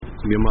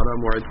Gemara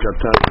Moed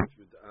Katan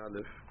Yud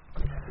Aleph.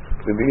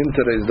 We begin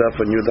today's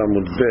daf on Yud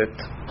Amud Bet,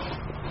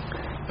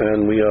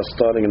 and we are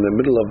starting in the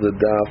middle of the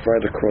daf,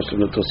 right across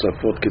from the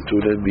Tosafot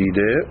Keturei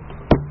Bideh,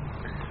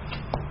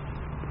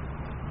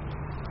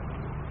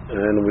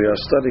 and we are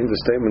studying the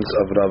statements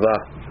of Rava.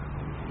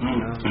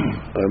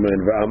 Amen.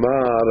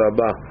 V'amar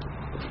Rava.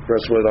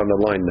 First word on the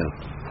line now.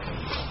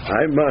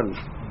 Ayman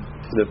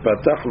the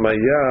Patach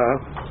Maya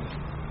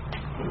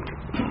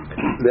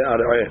the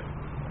Ar'eh.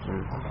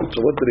 So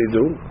what did he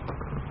do?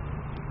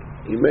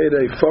 He made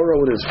a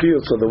furrow in his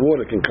field so the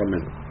water can come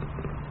in.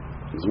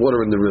 There's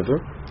water in the river,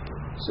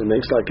 so he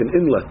makes like an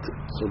inlet,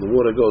 so the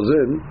water goes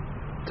in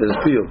to his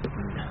field.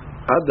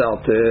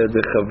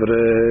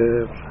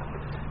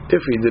 If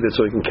he did it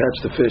so he can catch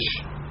the fish,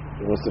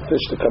 he wants the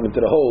fish to come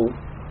into the hole,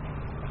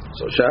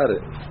 so shot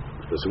it,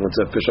 because he wants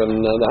that fish on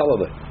the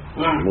holiday.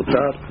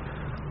 Mutar.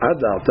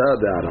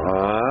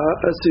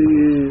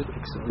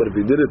 But if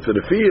he did it for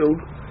the field,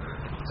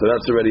 so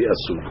that's already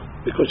asur,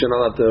 because you're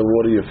not allowed to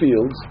water your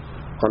fields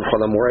on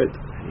Chol HaMoed.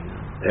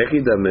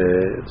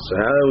 So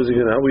how is he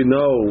going? How we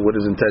know what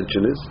his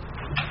intention is?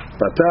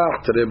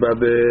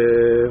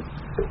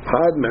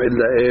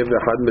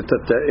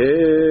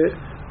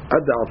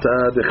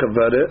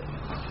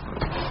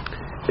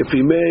 If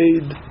he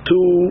made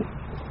two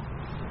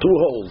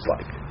holes,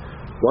 like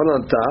one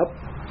on top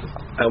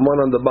and one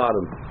on the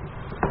bottom,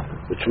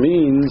 which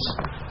means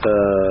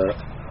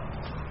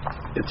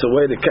it's a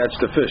way to catch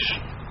the fish.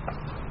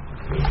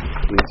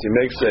 Means he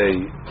makes a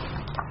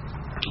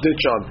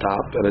ditch on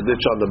top and a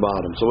ditch on the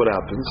bottom. So what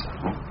happens?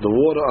 The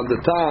water on the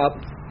top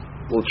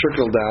will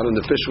trickle down and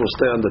the fish will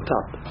stay on the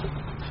top.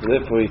 So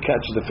therefore he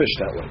catches the fish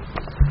that way.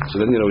 So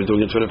then he's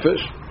doing it for the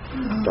fish.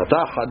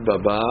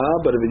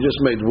 But if he just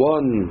made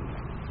one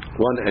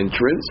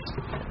entrance,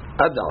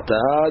 then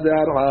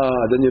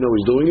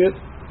he's doing it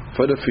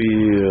for the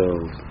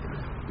field.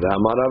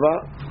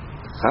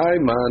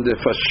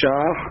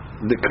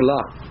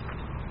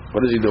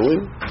 What is he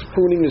doing? He's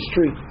pruning his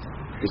tree.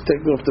 He's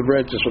taking off the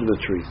branches from the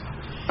tree.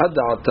 If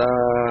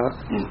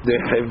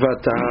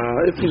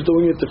he's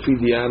doing it to feed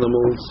the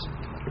animals,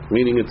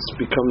 meaning it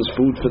becomes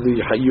food for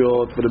the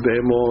hayot, for the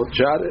behemoth,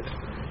 shad it.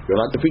 You're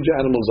allowed to feed your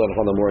animals on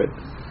Chol HaMoed.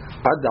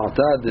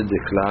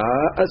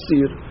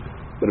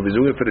 But if he's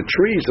doing it for the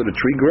tree, so the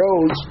tree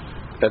grows,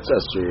 that's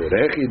asur.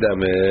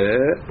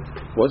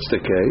 What's the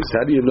case?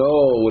 How do you know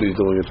what he's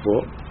doing it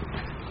for?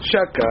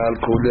 Shakal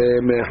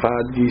kule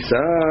mehad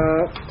gisa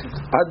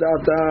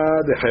adata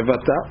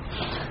dehevata.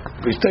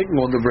 He's taking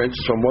all the branches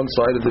from one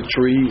side of the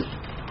tree.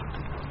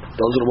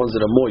 Those are the ones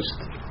that are moist,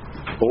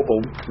 or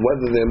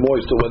whether they're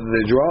moist or whether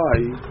they're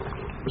dry.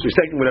 So he's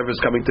taking whatever's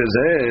coming to his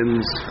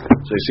hands.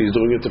 So he's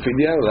doing it to feed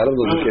the animals. I don't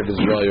know if it's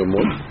dry or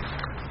moist.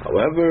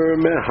 However,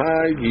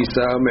 mehad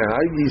gisa.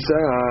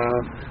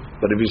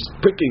 But if he's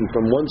picking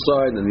from one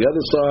side and the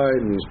other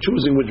side, and he's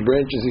choosing which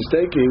branches he's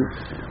taking,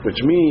 which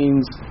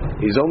means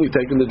he's only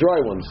taking the dry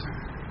ones.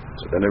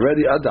 So then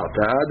already,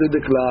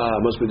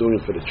 must be doing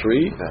it for the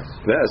tree.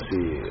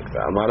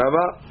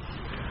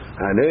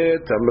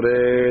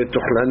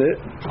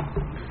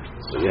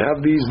 So you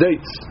have these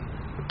dates,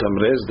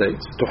 tamrez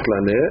dates,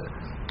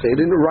 they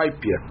didn't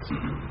ripe yet.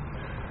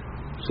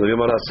 So the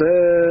Gemara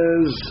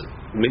says,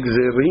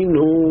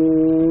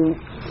 migzerinu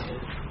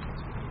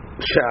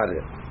shari.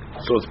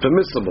 So it's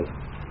permissible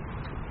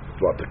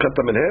to cut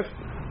them in half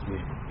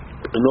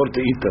in order to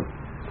eat them.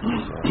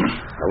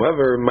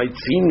 However,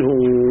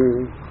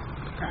 maitzinu,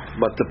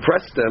 but to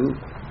press them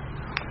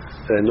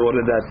in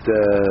order that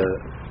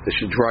they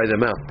should dry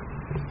them out.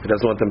 He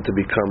doesn't want them to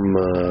become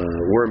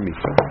wormy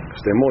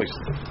because they're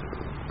moist.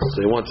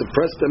 So he wants to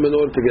press them in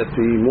order to get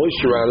the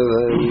moisture out of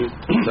them.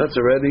 That's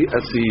already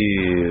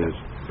asir.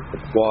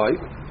 Why?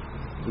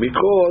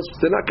 Because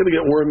they're not going to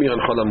get wormy on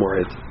Chol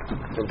HaMoed.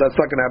 So that's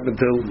not going to happen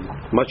until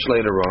much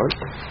later on,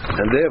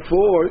 and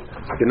therefore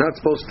you're not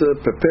supposed to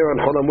prepare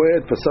on Chol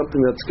HaMoed for something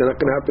that's not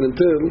going to happen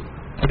until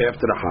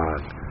after the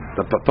Hag.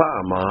 The Papa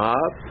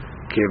Amar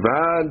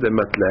Kivan de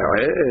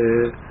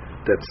Matle'eh,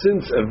 that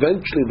since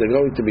eventually they're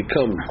going to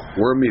become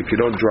wormy if you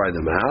don't dry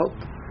them out.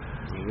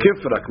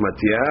 Kifrak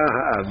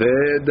Matiyah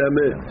Aved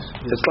Ameh.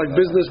 It's like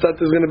business that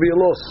there's going to be a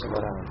loss.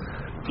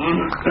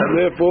 And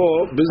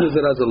therefore, business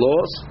that has a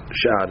loss,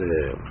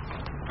 sharim.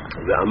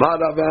 The Amar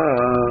Rava,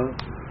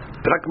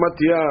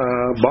 Prakmatya,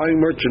 buying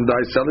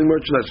merchandise, selling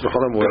merchandise for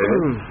Chol HaMoed,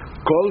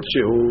 Kol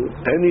Shehu,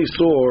 any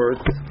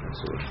sort,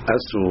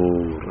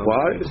 asur.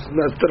 Why?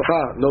 That's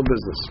tirha, no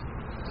business.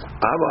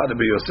 Amar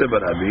Rabbi Yosef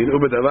Rabin,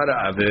 Ubedavar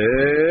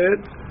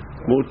Aved,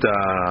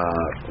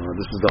 Mutar.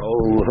 This is the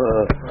whole,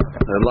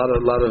 a lot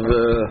of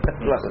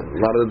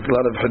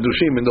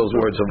hadushim in those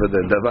words over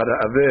there. Davar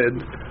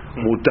Aved,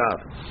 Mutar.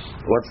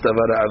 What's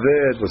Davar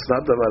Aved? What's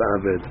not Davar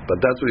Aved?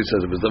 But that's what he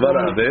says. If it's Davar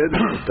Aved,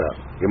 Mutar.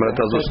 Gemara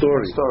tells a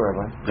story.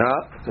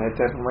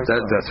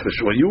 That's for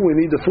sure. We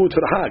need the food for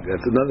the Hag.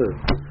 That's another.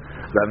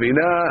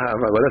 Ravina,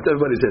 well, not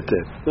everybody said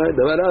that.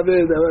 Davar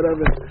Aved.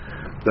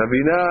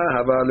 Ravina,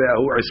 hava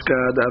le'ahu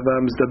iskad, hava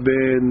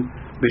mizdaben,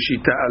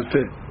 b'shita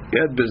alfe. He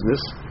had business.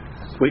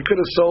 We could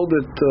have sold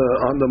it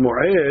on the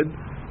Moed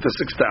for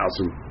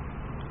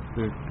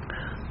 6,000.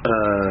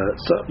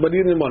 But he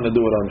didn't want to do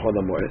it on Chol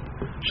HaMoed.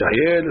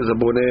 Shayel is a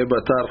boneh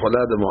batar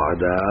Cholad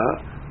Mo'ada.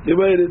 He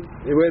waited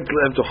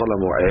till after Chol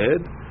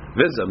HaMoed.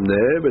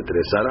 V'zamneh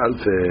b'tresar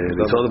alfei.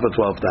 He sold it for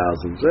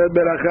 12,000. So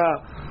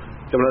beracha.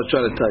 I'm not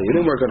trying to tell you. He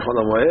didn't work on Chol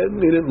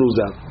HaMoed. He didn't lose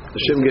out.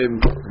 Hashem gave him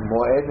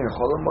Moed and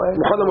Chol HaMoed?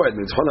 Chol HaMoed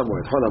means Chol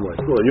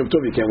HaMoed. Well, Yom Tov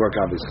you can't work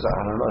obviously.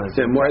 I don't know.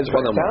 Yeah, Moed is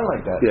Chol HaMoed. Sound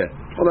like that. Yeah,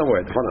 Chol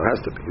HaMoed. Chol HaMoed has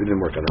to be. He didn't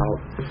work on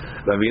Halav.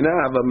 Ravina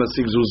hava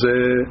masik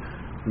zuzeh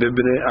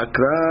b'bnei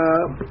akra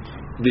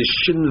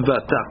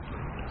d'shinvata,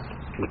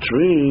 which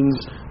means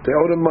they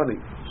owe them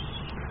money.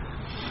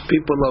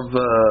 People of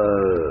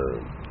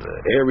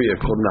area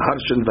called Nahar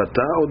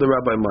Shinvata owe the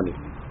rabbi money.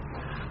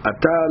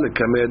 Ata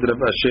lekamed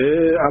Rav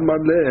Asher amar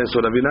leh.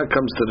 So Ravina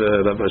comes to the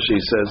Rav Asher.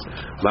 He says,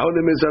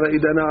 "Ma'olim ezara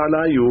idana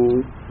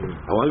alayu."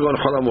 I want to go on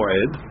Chol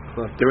HaMoed.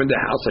 They're in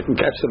the house. I can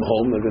catch them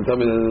home. They can tell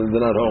me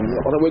they're not home.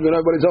 Chol HaMoed when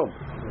everybody's home.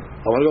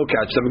 I want to go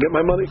catch them and get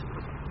my money.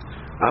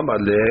 Amar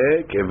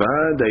leh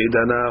kevan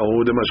daidana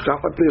hu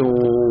demashkachat lehu.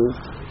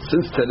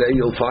 Since today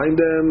you'll find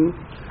them.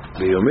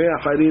 Yomi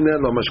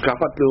acharina lo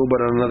mashkachat lehu. But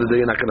on another day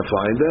you're not going to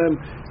find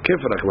them. Kef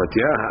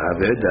rachmatiyah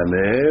ha'aved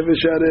dameh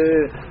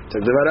v'shareh.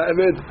 Tzak devar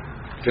ha'aved.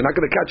 If you're not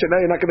going to catch it now,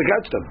 you're not going to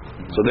catch them.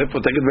 So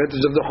therefore, take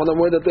advantage of the Chol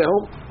HaMoed at their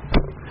home.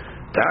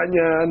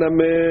 Tanya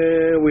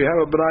Name, we have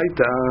a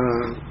braita.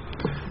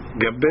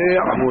 Gabe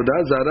Avodah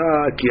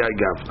Zara Ki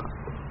Gavna.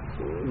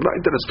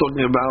 Braita is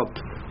talking about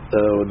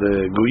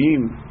the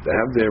Goyim. They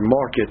have their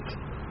market.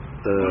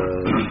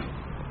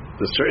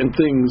 The certain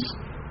things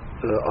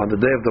on the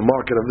day of the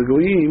market of the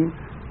Goyim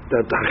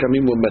that the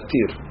Hakamim will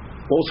matir.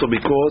 Also,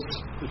 because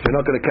if you're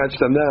not going to catch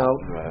them now,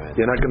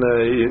 you're not going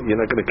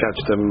to catch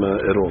them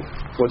at all.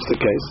 What's the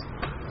case?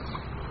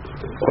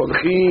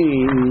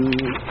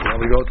 Now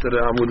we go to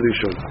the Amud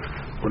Rishon.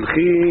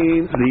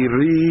 Holchin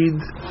lirid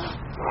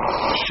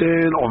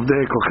shel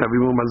ovdei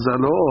kochavim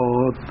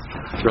umazalot.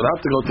 You'll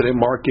have to go to the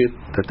market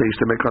that they used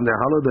to make on their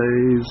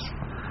holidays.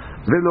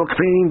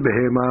 Velokhin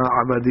behema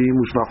avadim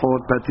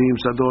ushmachot patim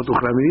sadot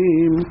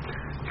uchramim.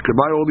 You could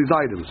buy all these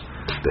items.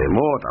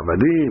 Behemot,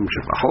 avadim,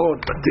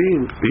 shefachot,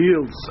 patim,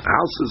 fields,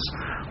 houses,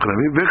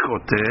 uchramim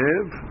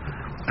vechotev,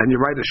 and you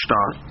write a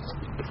shtar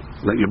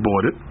that you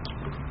bought it.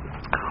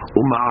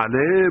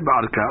 Uma'aleh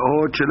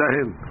ba'arkaot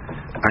shelahem,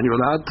 and you're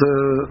allowed to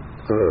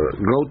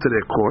go to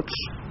their courts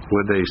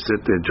where they sit,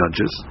 their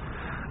judges,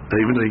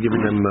 even though you're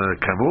giving them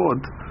kavod,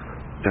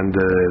 and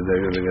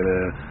they're going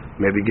to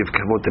maybe give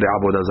kavod to the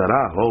Avodah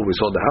Zarah. Oh, we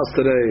sold the house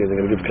today, and they're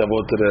going to give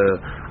kavod to the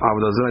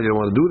Avodah Zarah. You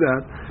don't want to do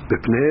that.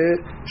 B'pnei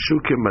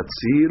shuke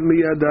matzil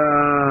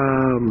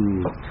miyadam.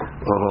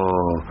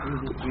 Oh,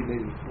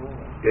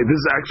 this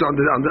is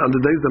actually on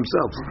the days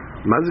themselves.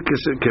 Mazik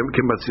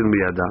matzil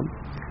miyadam.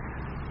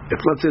 If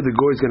let's say the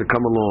goy is going to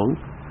come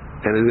along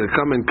and he's going to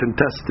come and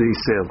contest the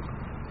sale,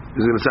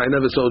 he's going to say, "I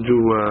never sold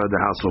you the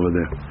house over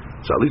there."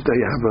 So at least now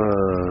you have a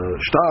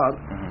shtar,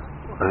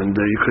 and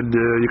you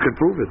could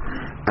prove it,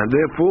 and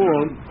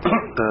therefore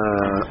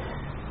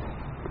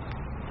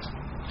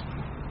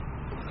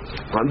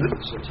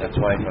that's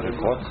why for the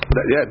court.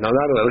 Now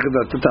look at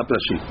the top of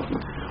the sheet.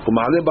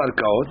 U'ma'aleh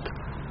barkaot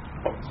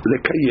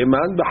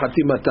lekayeman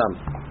b'chatimatam.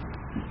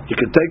 You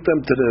can take them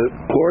to the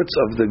courts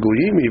of the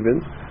goyim even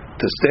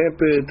to stamp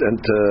it and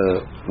to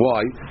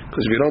why?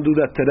 Because if you don't do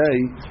that today,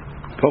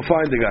 go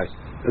find the guy.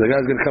 And the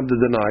guy's going to come to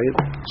deny it.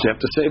 So you have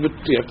to save it.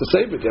 You have to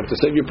save it. You have to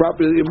save your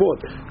property that you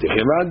bought.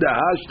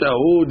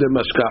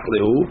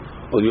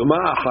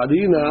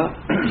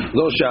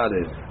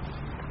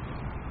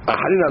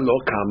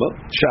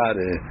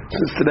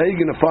 Since today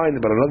you're going to find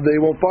it, but another day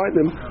you won't find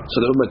him. So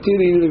the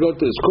material you need to go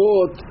to his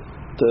court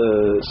to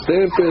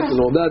stamp it and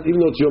all that. Even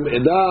though it's Yom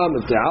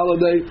Edam, it's a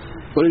holiday.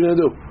 What are you going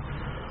to do?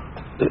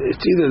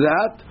 It's either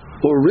that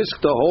or risk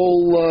the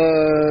whole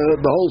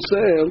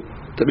sale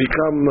to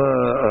become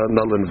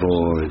null and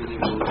void.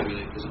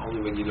 It's only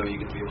when you know you're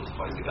going to be able to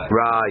find the guy.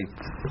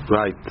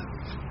 Right.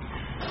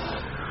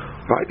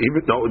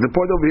 Even though the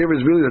point over here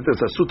is really that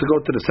there's a suit to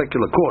go to the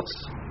secular courts.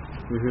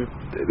 Mm-hmm.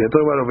 They're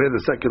talking about over here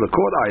the secular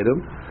court item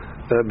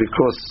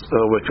because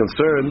we're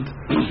concerned.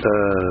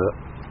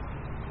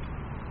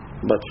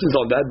 But since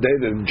on that day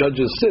the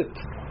judges sit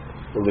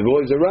and the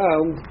goy's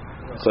around,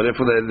 so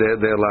therefore they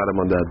allowed him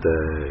on that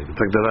day.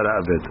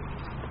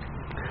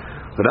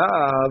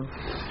 Rav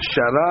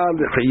shara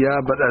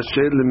l'chiyah bat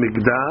asher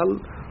l'migdal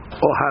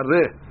o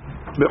hareh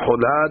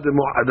b'cholad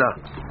mu'ada.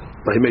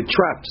 He made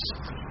traps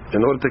in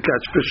order to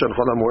catch fish on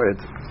Chol HaMoed.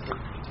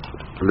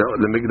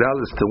 The migdal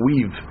is to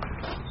weave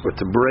or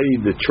to braid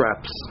the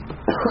traps.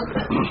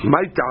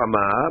 My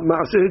ta'ama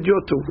ma'aseh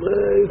idyotu.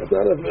 It's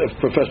not a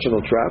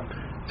professional trap.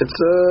 It's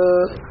a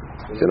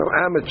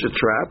amateur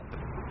trap,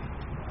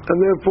 and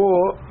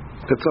therefore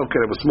it's okay.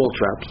 They were small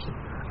traps.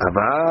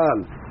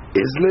 Aval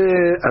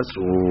isle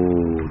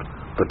asur.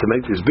 But to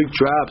make these big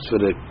traps to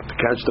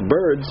catch the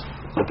birds,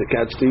 but to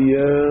catch the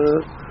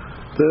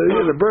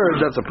birds,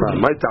 that's a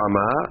problem. My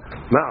ta'ama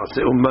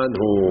ma'aseh uman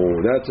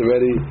hu. That's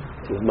already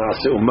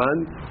ma'aseh uman.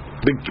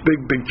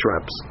 Big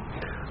traps.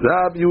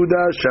 Rab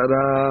Yehuda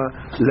Shara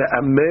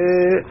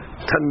le'ameh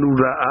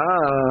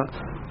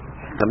tanura'ah.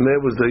 Ameh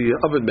was the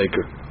oven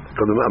maker.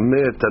 Called him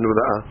ameh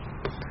tanura'ah.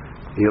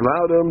 He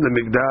allowed him the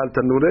migdal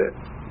tanureh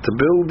to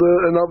build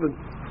an oven.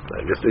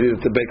 I guess they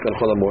needed to bake on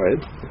Chol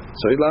Moed,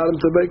 so he allowed him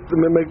to make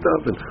the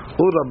oven.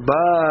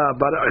 Urabba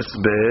bar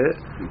isbeh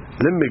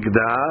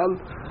lemigdal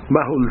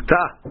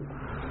mahulta.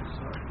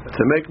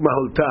 To make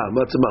mahulta,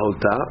 what's a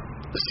mahulta?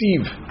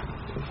 Sieve.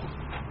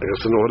 I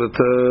guess in order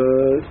to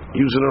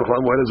use it on Chol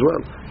Moed as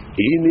well.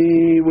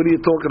 Ini, what are you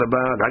talking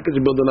about? How could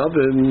you build an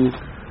oven?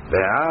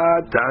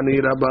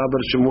 Tani Rabba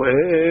bar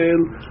Shemuel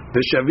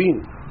v'shavin.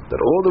 That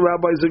all the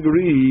rabbis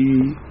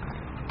agree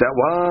that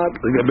what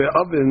the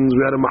ovens,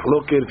 we had a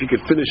mahloket if you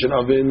could finish an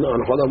oven on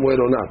Chol Moed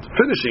or not.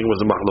 Finishing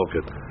was a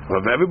mahloket.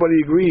 If everybody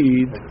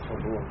agreed,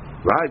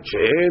 right?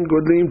 She'en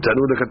godlim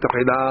tanu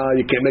lekatachila.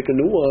 You can't make a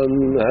new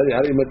one.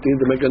 How do you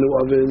make a new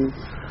oven?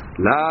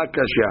 La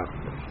kasha.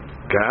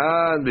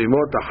 Kan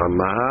bimot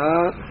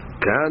hama.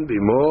 Kan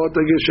bimot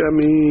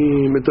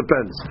geshamim. It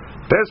depends.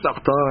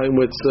 Pesach time,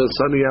 when it's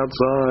sunny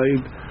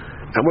outside,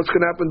 and what's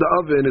going to happen? The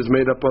oven is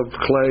made up of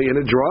clay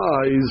and it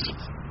dries.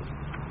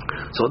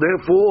 So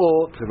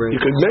therefore, you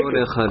can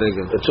make it.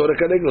 It's sort of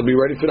it'll be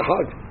ready for the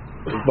Chag.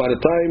 By the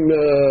time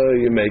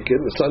you make it,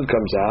 the sun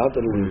comes out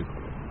and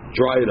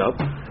dry it up.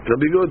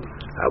 It'll be good.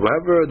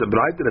 However, the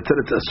bright and the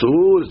teretz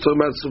asur, it's talking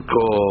about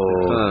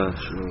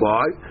sukkot.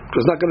 Why?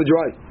 Because it's not going to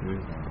dry.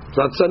 It's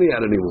not sunny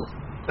out anymore,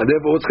 and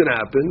therefore, what's going to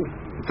happen?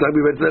 It's not going to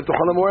be ready to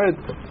Chol Moed.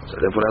 So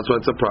therefore, that's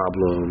why it's a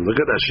problem. Look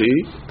at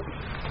Rashi.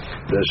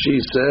 Rashi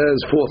says,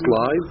 fourth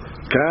line,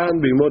 Kan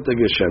bimot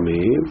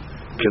geshamim,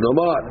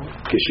 kenomar,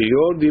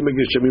 kishiyor di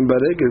megeshamim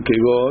baregel,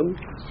 kegon,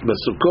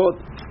 besukot,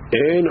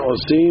 en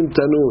osim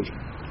tanur,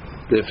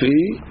 lefi,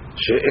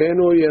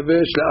 she'eno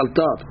yevesh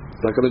le'altar.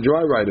 It's not going to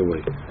dry right away.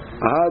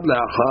 Ad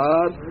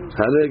le'achar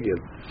haregel,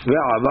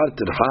 ve'avar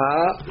tirha,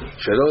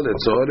 shelo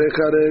le'tzorech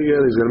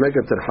haregel. He's going to make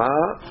a tirha,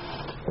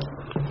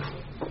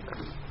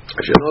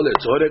 shelo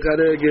le'tzorech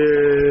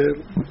haregel.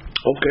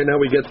 Okay, now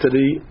we get to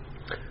the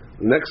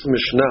next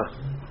Mishnah,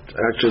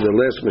 actually the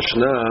last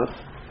Mishnah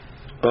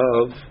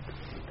of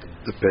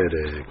the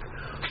Perek.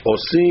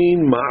 Osin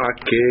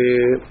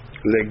ma'akeh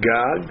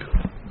legag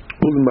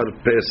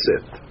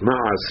ulmarpeset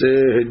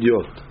ma'aseh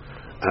hedyot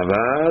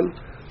aval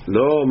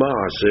lo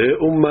ma'aseh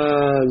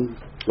uman.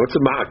 What's a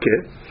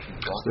ma'akeh?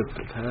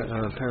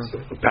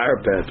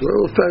 Parapet, a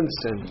little fence,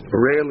 a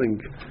railing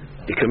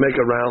you can make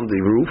around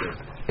the roof,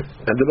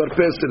 and the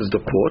marpeset is the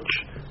porch,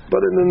 but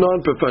in a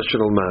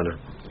non-professional manner.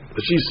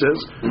 She says,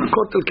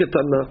 Kotel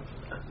Ketana,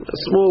 a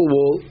small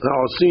wall,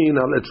 Ha'osin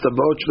al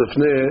etztabot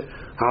lefnei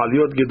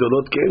ha'aliyot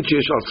gedolot ke'en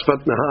sheyesh al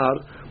sfat nahar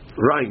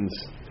Rhines.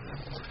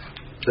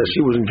 That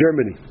she was in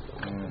Germany.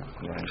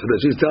 So that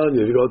she's telling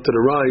you, if you go to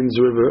the Rhines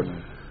River,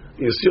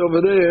 you see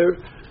over there,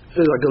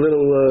 there's like a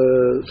little,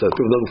 so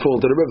people don't fall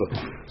into the river.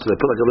 So they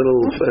put like a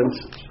little fence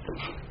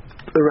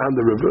around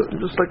the river,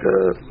 just like a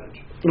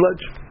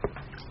ledge.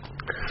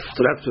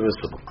 So that's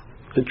permissible.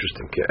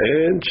 Interesting.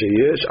 Ke'en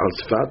sheyesh al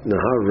sfat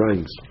nahar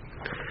Rhines.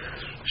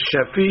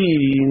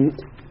 Shafin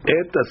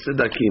et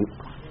sedakim,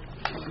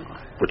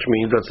 which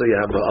means, let's say you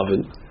have an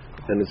oven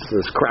and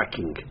it's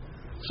cracking,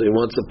 so he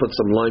wants to put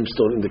some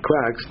limestone in the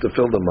cracks to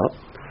fill them up,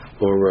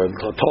 or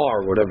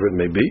tar, whatever it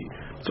may be.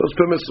 So it's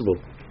permissible.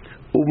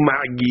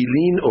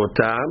 Umagilin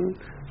otam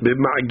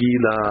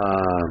b'magila.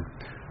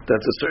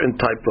 That's a certain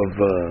type of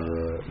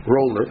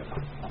roller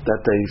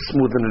that they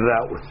smoothen it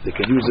out with. They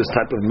can use this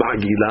type of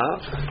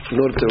magila in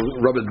order to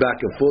rub it back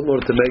and forth, in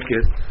order to make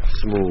it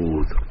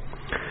smooth.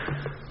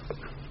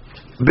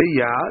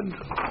 Biyad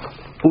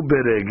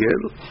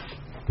uberegel,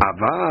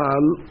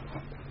 aval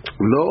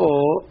lo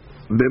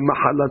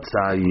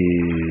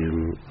b'mahalatzayim.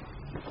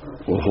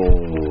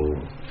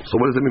 So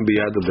what does it mean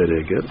biyad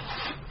uberegel?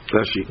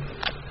 Rashi.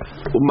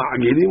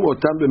 ומעגילים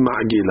אותם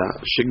במעגילה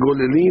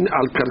שגוללים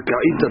על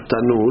קרקעית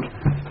התנור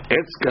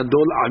עץ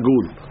גדול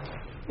עגול.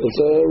 It's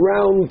a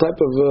round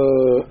type of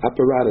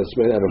apparatus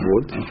made out of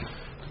wood.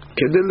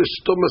 כדי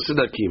לשתום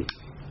הסדקים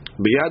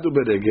ביד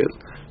וברגל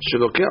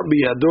שלוקח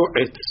בידו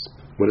עץ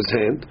with his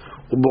hand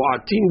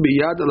ובועטים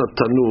ביד על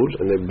התנור,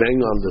 and they bang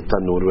on the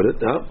tanur with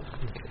it,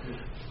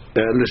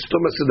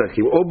 לשתום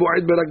הסדקים, או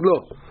בועט ברגלו,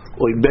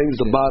 or he bangs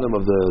the bottom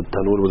of the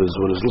tanur with his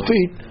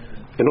feet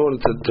in order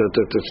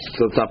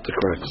to stop the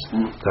cracks.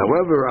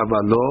 However,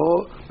 avalo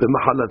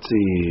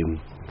b'mahalatzim,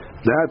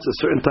 that's a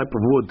certain type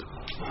of wood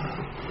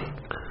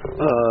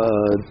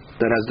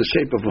that has the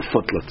shape of a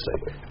foot, let's say.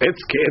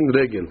 Etz ke'en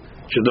regel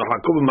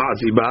shedohaku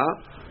b'ma'aziba,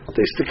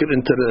 they stick it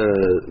into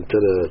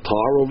the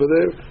tar over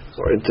there,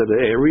 or into the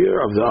area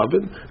of the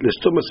oven.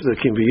 L'shtomas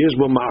sedakim v'yesh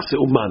bo ma'aseh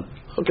uman.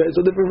 Okay,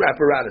 so different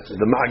apparatuses.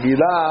 The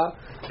ma'agila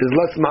is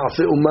less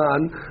ma'aseh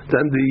uman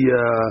than the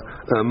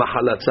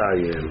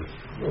mahalatzayim.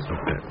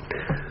 Okay.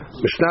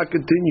 Mishnah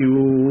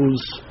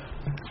continues.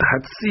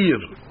 Hatzir.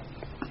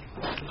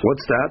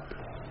 What's that?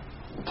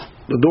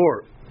 The door.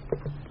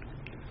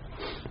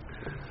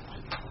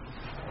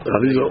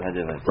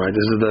 Right,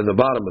 this is the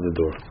bottom of the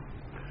door.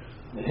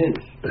 The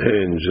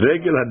hinge.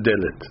 Regel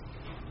hadelet.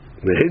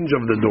 the hinge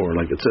of the door,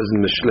 like it says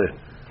in Mishleh.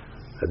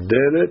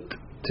 Aderet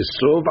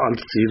tisov al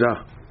tzira.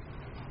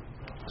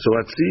 So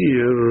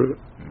atzir,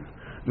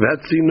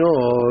 vatzino,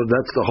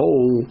 that's the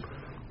hole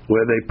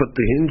where they put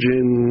the hinge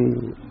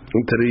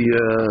into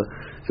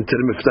the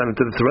miftan,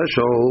 into the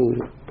threshold.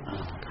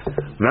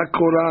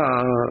 Vakora,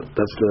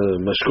 that's the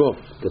mashkof,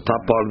 the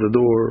top part of the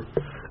door.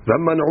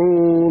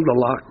 Vaman'ul, the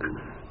lock.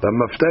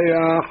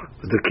 Vamaftayah,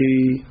 the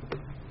key.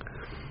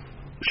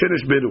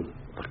 Shirish bidu.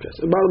 Okay.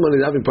 So bottom line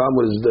is having problem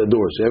with the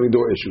doors, so having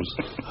door issues.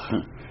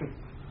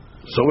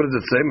 So what does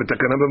it say?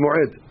 Metakana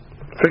b'moed.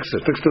 Fix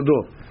it. Fix the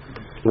door.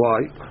 Why?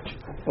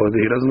 Or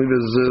he doesn't leave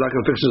his, not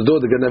going to fix his door.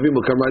 The Ganavim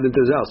will come right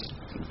into his house.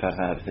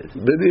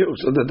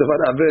 So the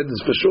Tavad Aved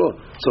is for sure.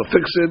 So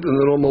fix it in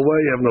the normal way.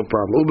 You have no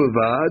problem.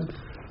 Ubevad.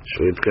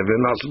 You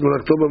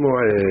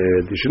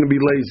shouldn't be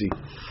lazy.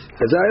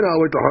 As I know, I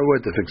wait the hard way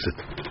to fix it.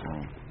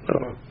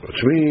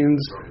 Which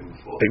means,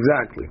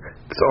 exactly.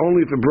 It's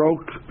only if it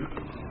broke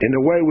in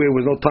a way where there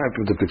was no time for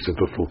him to fix it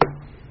before.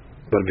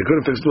 But if you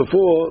couldn't fix it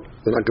before,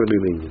 they're not going to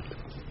be lenient.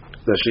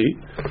 Rashi,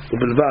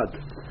 ובלבד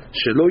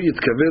שלא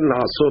יתכוון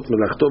לעשות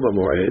מלאכתו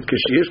במועד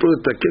כשיש לו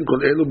לתקן כל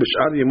אלו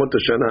בשאר ימות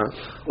השנה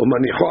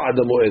ומניחו עד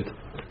המועד.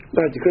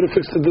 Right, you could have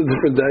fixed it a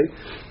different day.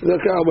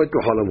 Okay, I'll wait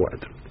till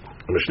המועד.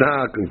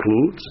 Mishnah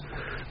concludes,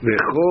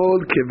 v'chol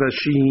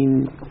kevashin.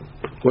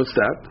 What's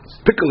that?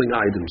 Pickling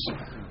items.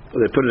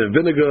 They put it in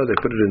vinegar, they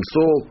put it in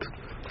salt,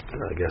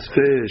 I guess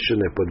fish, and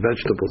they put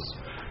vegetables.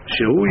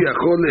 Shehu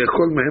yachol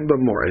le'echol mehem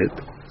b'moed.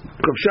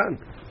 Kovshan.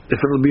 If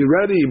it will be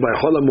ready by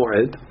Chol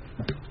HaMoed,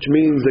 which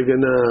means they're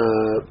going to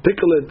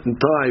pickle it in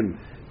time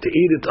to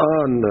eat it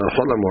on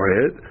Chol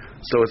HaMoed,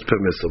 so it's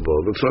permissible.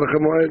 But Tzorach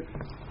HaMoed,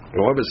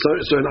 however,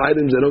 certain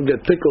items they don't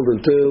get pickled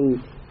until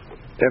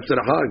after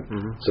the Hag,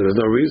 so there's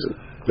no reason.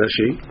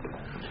 Rashi,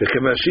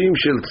 v'kevashim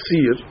shel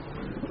tzir,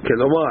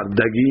 kelomar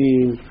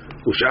dagim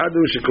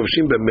u'sh'adu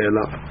shekovshim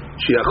b'melach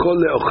sheyachol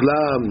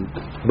le'ochlam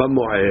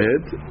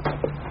b'moed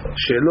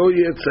shelo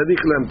yeh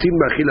tzarich lamtin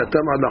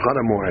b'achilatam ad achar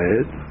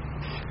HaMoed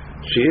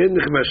שיהיה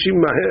נכבשים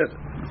מהר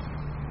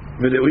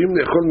ולאויים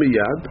לאכול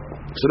מיד,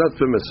 so that's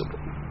permissible.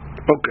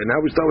 Okay, now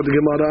we start with the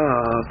Gemara.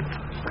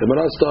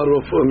 Gemara start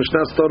off,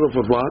 Mishnah start off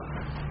with what?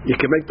 You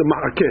can make the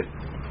ma'akeh,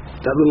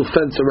 that little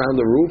fence around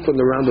the roof and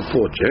around the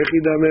porch. You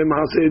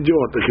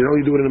can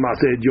only do it in a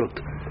ma'aseh idiot,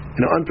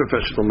 in an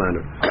unprofessional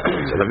manner.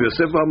 So Rabbi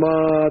Yosef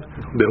Amar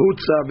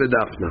behutza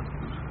v'dafna.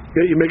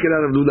 Yeah, you make it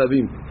out of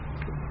lulavim,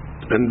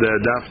 and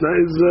dafna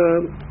is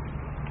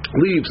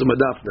leaves from a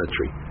dafna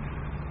tree,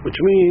 which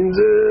means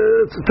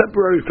it's a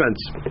temporary fence.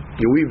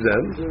 You weave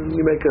them, and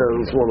you make a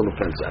small little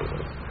fence out of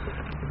it.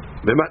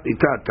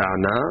 V'matnita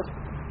ta'ana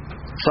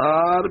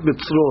tzar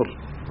b'tzror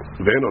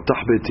v'eno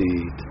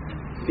tahbetit.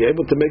 You're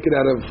able to make it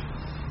out of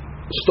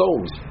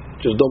stones.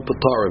 Just don't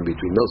put tar in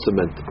between, no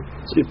cement.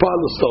 So you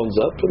pile the stones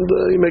up, and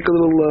you make a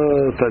little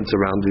fence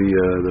around the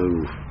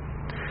roof.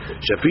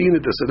 Shafin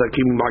et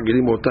asadakim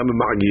ma'agilim otam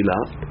ma'agila.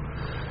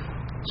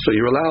 So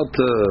you're allowed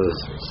to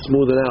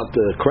smoothen out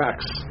the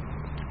cracks.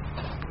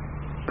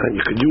 And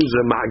you could use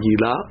a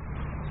ma'agila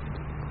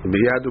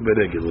biyad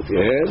u'beregel, with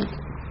your hand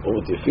or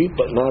with your feet,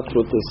 but not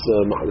with this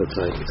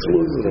ma'alatzai.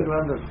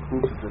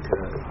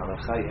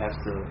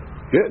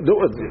 Yeah, do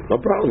it. No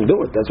problem. Do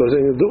it. That's what I'm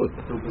saying. Do it.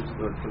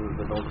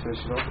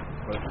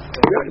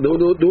 Yeah, do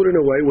it in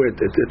a way where it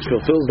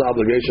fulfills the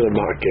obligation of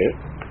ma'akeh,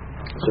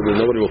 so that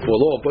nobody will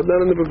fall off, but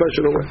not in a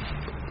professional way.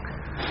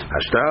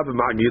 Hashtab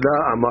ma'agila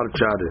amar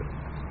chade.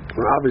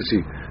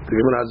 Obviously, the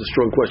Gemara has a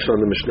strong question on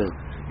the Mishnah.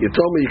 You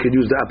told me you could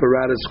use the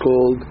apparatus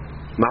called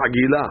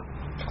ma'agila,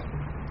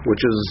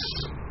 which is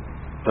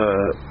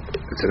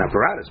it's an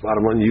apparatus.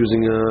 Bottom line,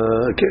 using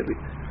a keli.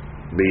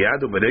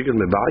 Biyad u'beregel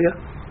mebaya.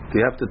 Do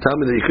you have to tell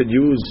me that you could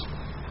use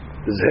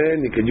his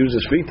hand, you could use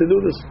his feet to do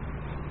this?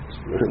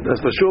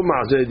 That's for sure.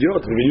 Ma'aseh idiot.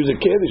 If you can use a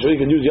keli, sure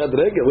you can use yad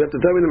regel. We have to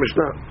tell me the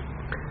Mishnah.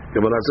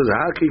 Gemara says,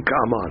 "Haki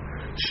ka'amar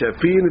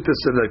shafin et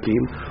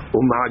hasadakim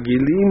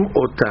u'ma'agilim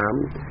otam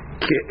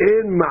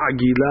ke'en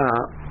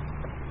ma'agila."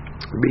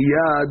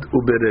 Biyad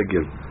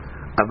uberegel,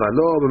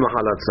 avalo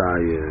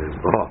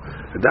b'machalatzayim.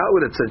 That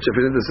would have said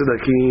shafin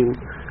sadakim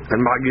and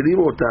ma'agilim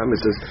otam. It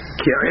says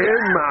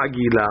ke'en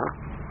ma'agila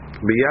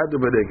biyad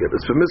uberegel.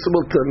 It's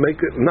permissible to make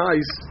it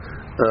nice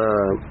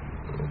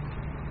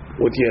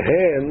with your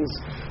hands,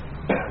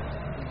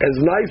 as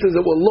nice as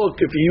it will look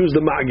if you use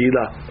the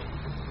ma'agila.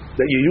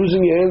 That you're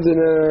using your hands in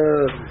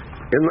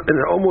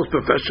an almost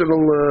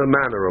professional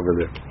manner over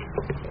there.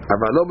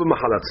 Avalo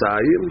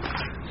b'machalatzayim,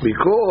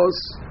 because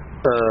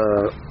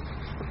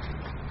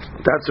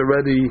that's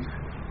already.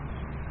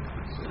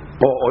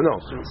 Oh no,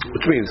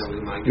 which means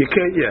you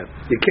can't. Yeah,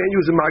 you can't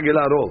use a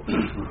ma'agila at all.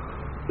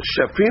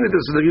 Shafin it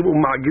is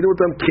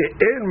ma'agilotam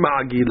ke'en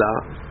ma'agila.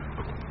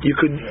 You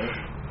could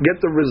get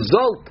the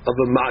result of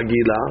a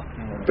ma'agila,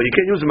 but you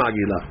can't use a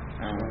ma'agila.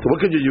 So what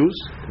could you use?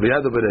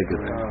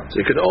 So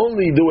you can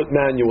only do it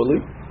manually,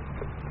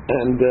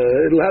 and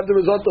it'll have the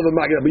result of a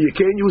ma'agila, but you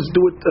can't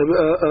do it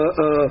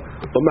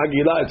a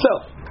ma'agila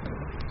itself.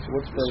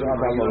 what's the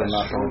Rabbi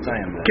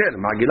Ken,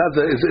 Magilah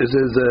is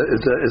a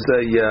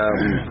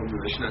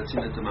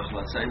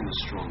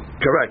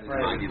correct,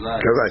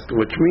 correct,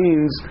 which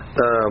means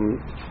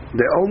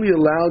they only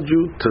allowed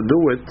you to do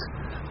it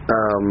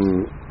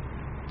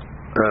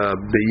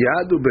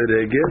biyad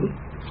uberegel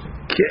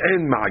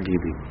ke'en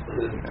ma'agili.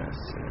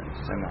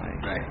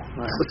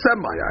 It's a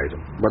semi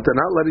item, but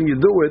they're not letting you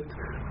do it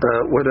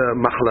with a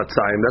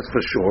mahlatzayim. That's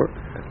for sure,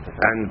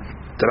 and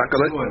they're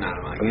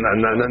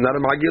not a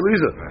ma'agil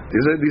either.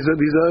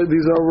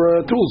 These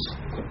are tools.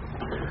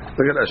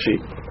 Look at Rashi.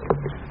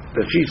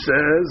 Rashi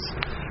says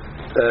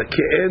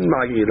ke'en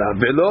ma'agila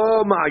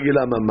velo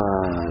ma'agila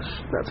mamash.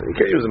 That's it. You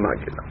can't use a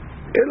ma'agila.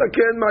 Ela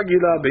ke'en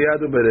ma'agila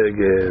biyad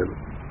uberegel.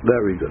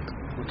 Very good.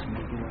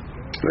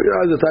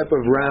 It's a type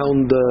of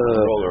round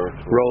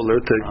roller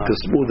to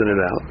smoothen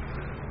it out.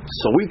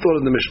 So we thought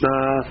in the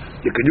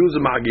Mishnah you could use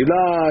a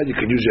ma'agilah, you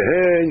could use your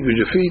hand, you could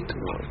use your feet.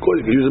 Of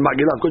course you could use a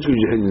ma'agilah, of course you could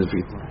use your hands and your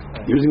feet.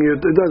 Using it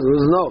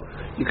doesn't. No.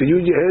 You could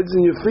use your heads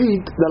and your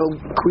feet that'll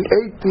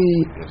create the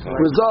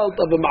result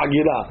of a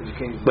ma'agilah.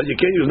 But you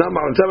can't use not a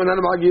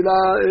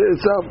ma'agilah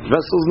itself.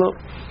 Vessels, no.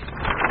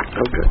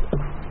 Okay.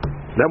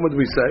 Then what do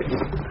we say?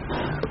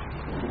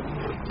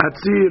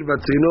 Atzir,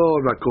 v'tzinor,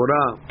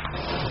 v'korah,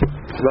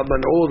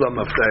 v'man'ud,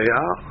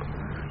 v'mafteya,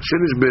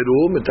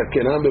 shenishberu,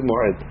 metakenan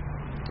b'moed.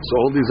 So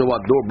all these are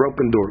what?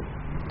 Broken door.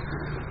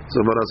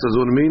 So Vara says,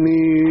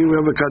 Urmini, we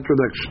have a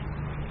contradiction.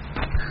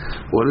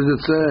 What does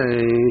it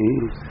say?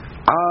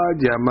 Ad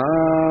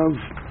yamav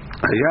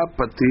haya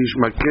patish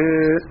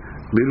makeh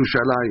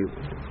b'Yerushalayim.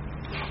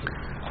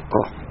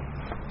 Oh.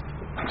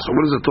 So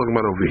what is it talking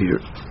about over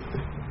here?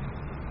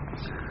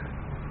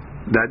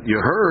 That you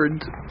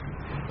heard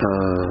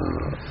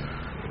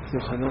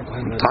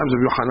times of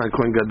Yochanan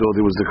Kohen Gadol,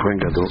 there was the Kohen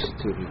Gadol.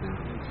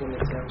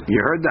 You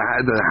heard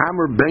the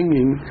hammer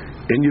banging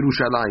in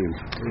Yerushalayim.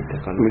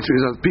 Which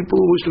means that people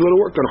who used to go to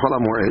work on Chol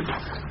HaMoed,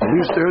 they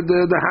used to hear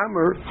the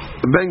hammer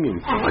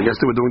banging. I guess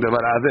they were doing Davar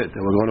Aved.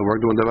 They were going to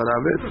work doing Davar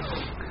Aved.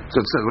 So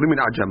it says, what do you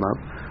mean Ad Yamav?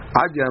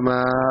 Ad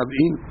Yamav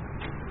in.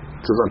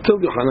 It says, until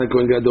Yochanan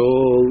Kohen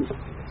Gadol,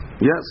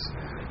 yes.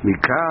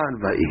 Mikan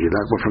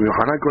va'ihilak. But from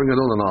Yochanan Kohen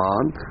Gadol and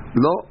on,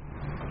 no.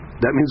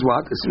 That means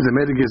what? It seems they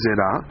made a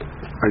gezerah.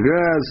 I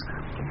guess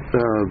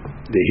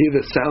they hear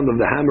the sound of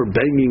the hammer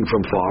banging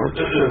from far,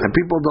 and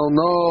people don't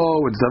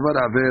know it's Davar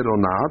Aved or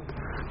not,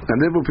 and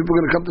therefore people are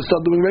going to come to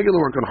start doing regular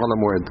work on Chol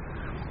HaMoed.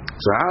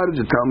 So how did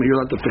you tell me you're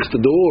not to fix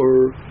the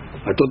door?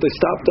 I thought they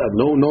stopped that.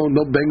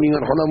 No banging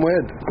on Chol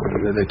HaMoed.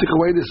 They took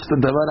away this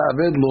Davar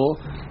Aved law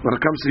when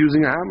it comes to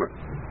using a hammer.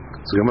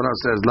 So Gemara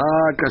says,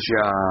 La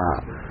kashya,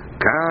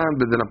 kan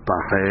b'din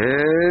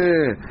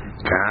apaheh,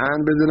 kan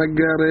b'din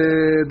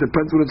agaret.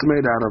 Depends what it's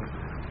made out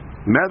of.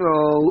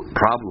 Metal,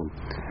 problem.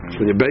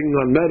 When you're banging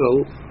on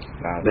metal,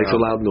 makes a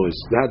loud noise.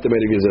 They have to make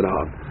a gezerah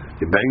on.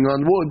 You're banging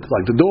on wood,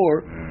 like the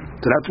door,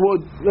 so that's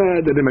wood.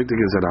 They didn't make the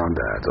gezerah on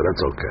that, so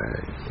that's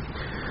okay.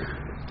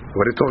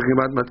 What are you talking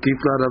about?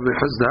 Matkifla Rabbi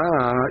Hizda,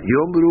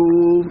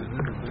 Yomru,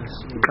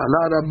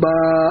 Kala Rabba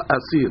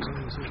Asir,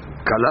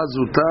 Kala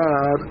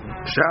Zutar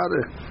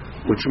Share,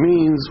 which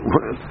means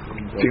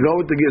if you go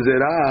with the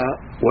gezerah,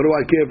 what do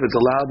I care if it's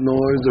a loud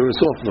noise or a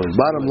soft noise?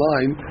 Bottom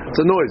line,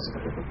 it's a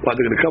noise. What,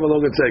 they're going to come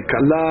along and say,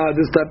 Kala,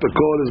 this type of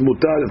call is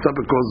mutar, this type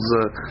of call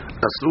is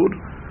asur.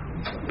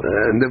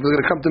 And they're going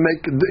to come to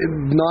make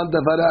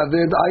non-Davar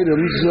Aved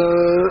items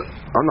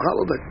on the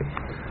holiday.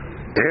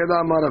 Ela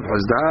Amar Rav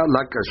Hizda,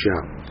 La Kashya.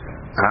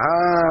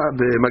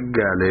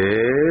 B'Maggale,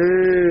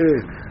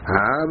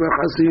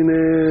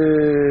 B'Chasine.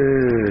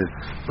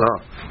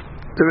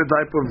 Different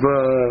type of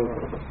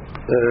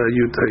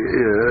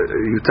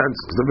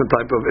utensils, different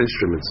type of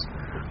instruments.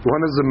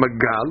 One is a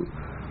Maggal.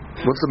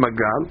 What's a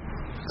Maggal?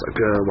 It's like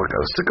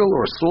a sickle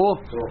or a saw,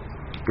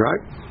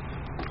 right?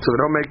 So they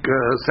don't make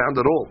sound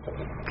at all.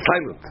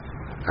 Silent.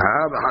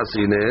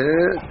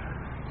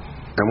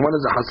 And one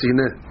is a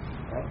hasine.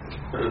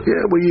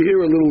 Yeah, well you hear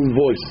a little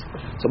voice.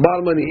 So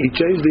bottom line, he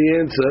changed the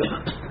answer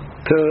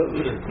to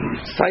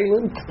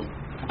silent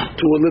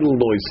to a little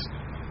noise.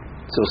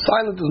 So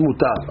silent is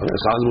mutar.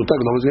 Silent is mutar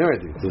because nobody's hearing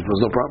anything.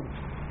 There's no problem.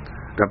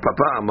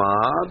 Papa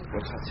Amar.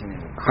 What's Hatsine?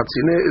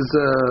 Hatsine is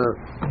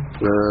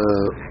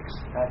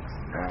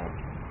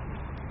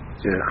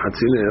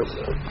Hatsine,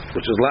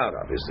 which is loud,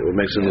 obviously. It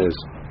makes a noise.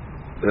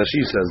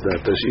 Rashi says that.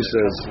 Rashi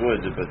says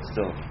wood, but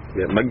still.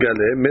 Yeah,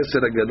 Magale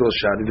Meser Gadol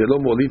Shari Velo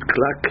Molid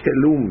Klak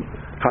Helum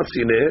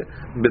Hatsine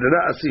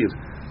B'Ra Asir.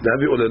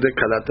 Davi Olede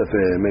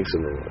Kalatafe makes a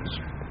noise.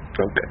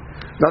 Okay.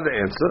 Another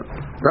answer.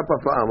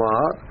 Papa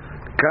Amar.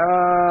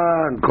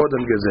 Kan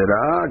Kodem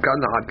Gezerah, Kan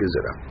Nahat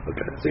Gezerah.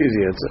 Okay, it's an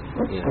easy answer.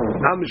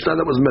 Now Mishnah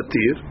that was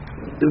Matir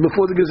is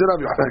before the Gezerah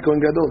of Yochanan Kohen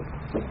Gadol.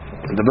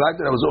 And the black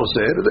that was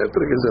Oser is after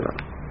the Gezerah.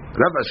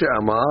 Rav Ashi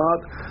Amar,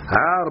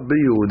 Har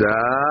Biyuda,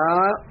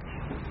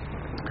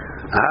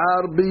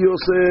 Har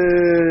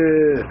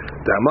Biyoseh,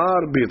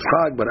 Tamar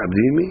B'Yitzchak Bar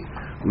Abdimi,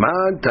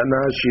 Man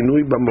Tana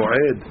Shinui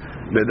B'Moed,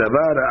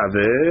 B'Davar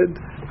Aved,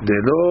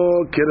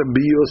 Delo Kir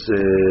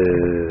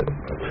Biyoseh.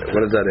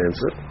 What is that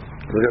answer?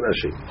 Look at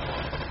Rashi.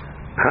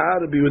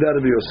 Har Biyuda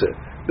Rabbi Yosef.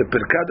 the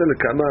Pirkada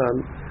Lekaman,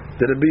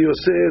 the Rabbi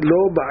Yosef lo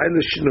ba'el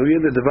shinoye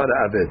ledavar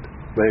aved.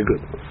 Very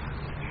good.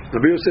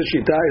 Rabbi Yosef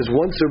Shita is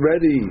once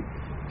already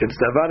it's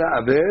davar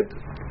aved,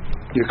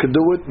 you can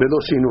do it belo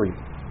shinui.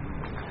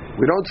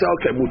 We don't say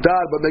okay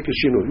mutar but make a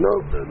shinui. No,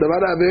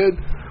 davar aved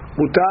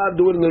mutar,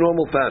 do it in the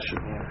normal fashion.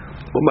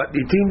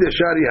 Umatnitin de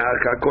shariah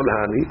kakol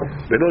hani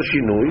belo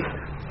shinui.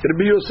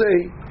 Rabbi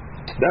Yosef,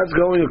 that's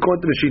going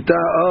according to the Shita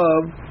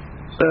of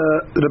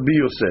Rabbi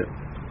Yosef.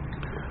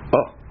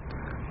 Oh,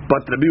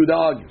 but Rabbi Yehuda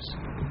argues.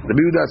 Rabbi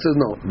Yehuda says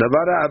no.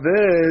 Davar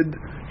aved,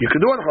 you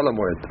can do it Chol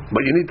HaMoed,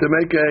 but you need to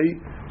make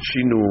a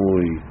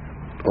shinui.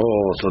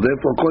 Oh, so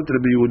therefore, according to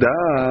Rabbi Yehuda,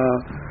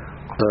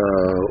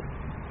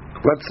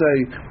 let's say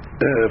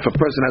if a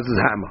person has his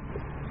hammer,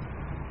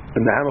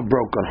 and the hammer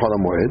broke on Chol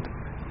HaMoed,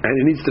 and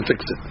he needs to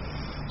fix it.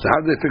 So how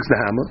do they fix the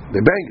hammer?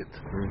 They bang it.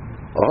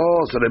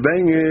 Oh, so they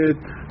bang it,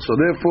 so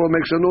therefore it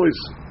makes a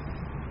noise.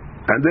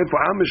 And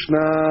therefore, our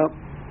Mishnah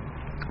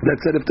that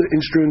said if the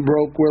instrument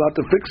broke, we're allowed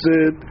to fix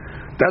it.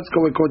 That's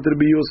going according to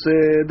the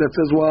Yosef that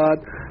says what?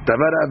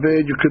 Davar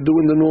aved you could do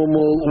in the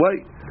normal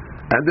way,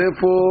 and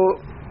therefore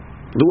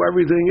do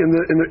everything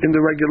in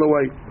the regular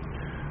way.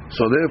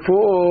 So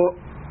therefore,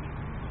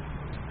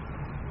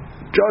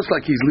 just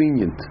like he's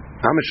lenient,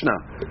 our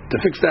Mishnah, to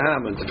fix the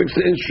hammer, to fix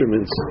the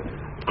instruments,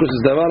 because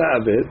it's davar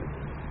aved.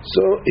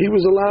 So he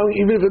was allowing,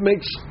 even if it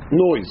makes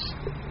noise.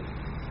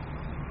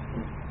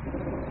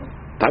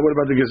 What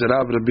about the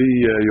Gezerah of Rabbi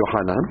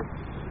Yochanan?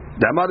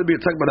 The Amar Rabbi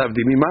Yitzchak bar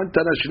Avdi, Miman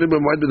Tana Shinui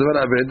b'Moed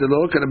b'Davar Aved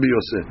Lo Kan Rabbi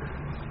Yosef.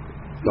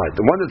 Right,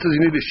 the one that says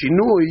you need a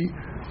shinui,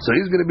 so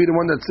he's going to be the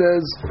one that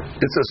says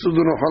it's a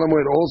sudun or Chol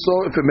HaMoed also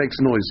if it makes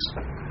noise.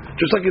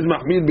 Just like he's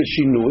mahmid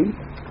b'shinui,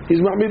 he's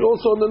mahmid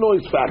also on the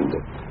noise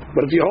factor.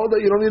 But if you hold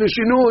that you don't need a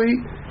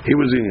shinui, he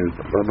was in it.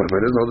 But I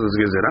didn't know there was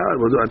a gezerah.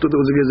 I thought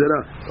there was a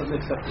gezerah.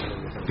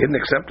 He didn't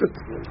accept it.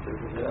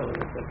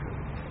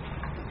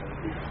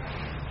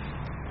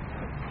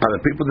 Other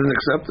people didn't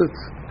accept it.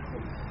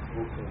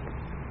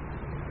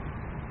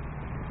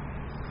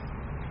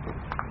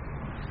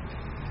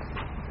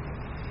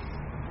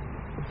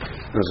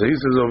 And so he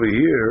says over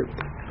here,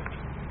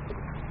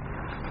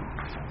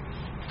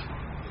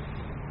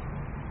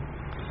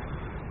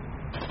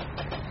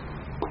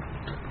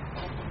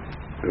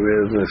 he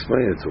doesn't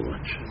explain it too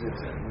much.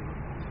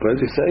 What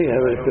did he say?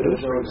 Have I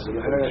finished? They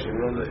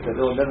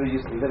never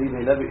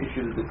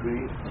issued a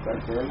decree.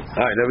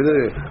 Never did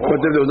it. But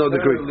there was no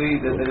decree.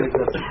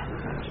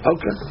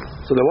 Okay.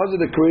 So there was a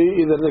decree,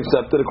 he didn't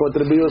accept it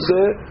according to the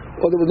Yosef,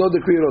 or there was no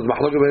decree. He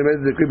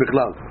made the decree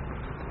b'chlal.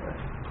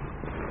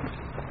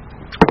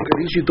 Okay,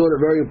 these you thought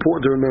are very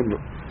important to remember.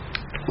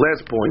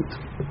 Last point.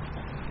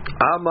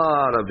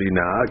 Amar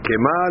Ravina,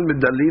 Kemal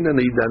Medalina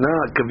Neidana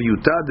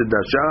Kaviyuta de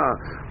Dasha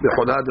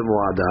Bechoda de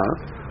Moada,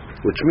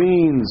 which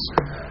means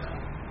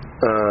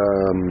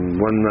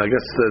when I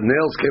guess the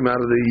nails came out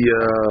of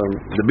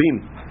the beam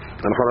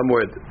on Chol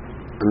HaMoed,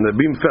 and the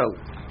beam fell,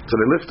 so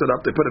they lift it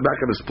up, they put it back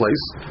in its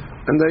place,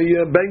 and they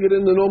bang it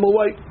in the normal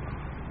way.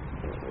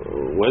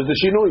 Where's the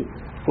shinui?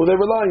 Who are they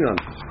relying on?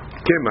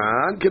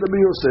 Keman Kirabi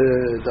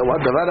Yosef.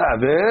 What Davar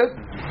Aved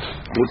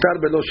Mutar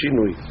Belo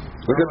Shinui.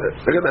 Look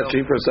at that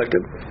sheet for a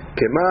second.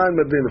 Keman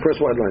Madlina, the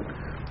first white line.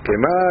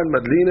 Keman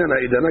Madlina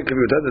Naidana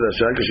Kaviyuta de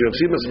Dasha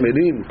Kashiyotzi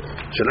Masmirin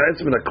Shel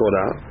Ha'etz Min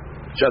HaKorah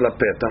Shal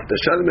HaPetach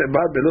Tashal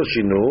Me'bad Belo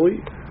Shinui.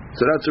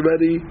 So that's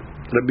already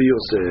Rabbi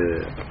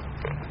Yosef.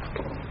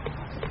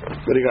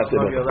 What do you got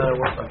there?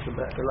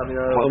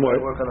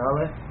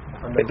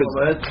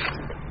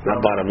 Not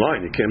bottom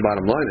line. You can't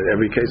bottom line it.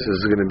 Every case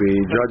is going to be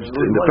judged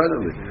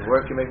independently.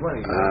 Work, you make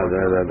money.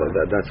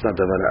 That's not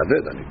davar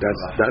aved. I mean,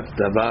 that's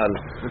davar.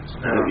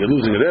 You're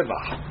losing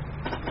revach,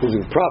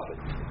 losing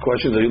profit.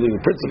 Questions are you losing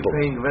principal?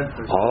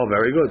 Oh,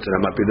 very good. So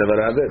that might be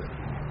davar aved.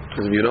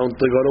 Because if you don't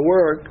go to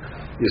work,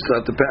 you still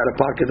have to pay out of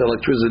pocket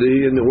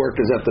electricity, and the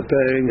workers have to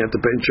pay, and you have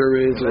to pay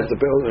insurance, you have to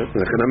pay.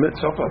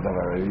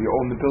 You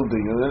own the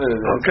building.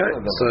 Okay,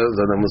 so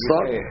then we'll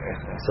start.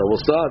 So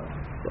we'll start.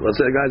 Let's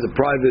say a guy's a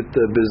private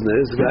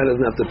business. The guy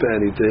doesn't have to pay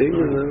anything.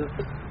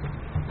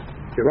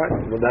 You're right.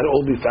 Well, that'll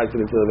all be factored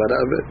into the vada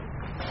of it.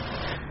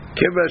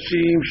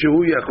 Kevashim shehu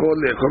yachol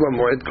lechol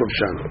moed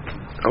kovshan.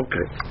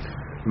 Okay.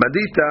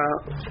 Badita.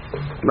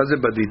 What's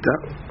it badita?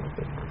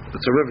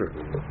 It's a river.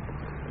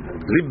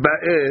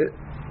 Liba'eh.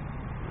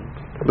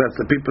 That's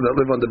the people that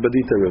live on the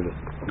Badita River.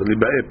 The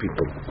Liba'eh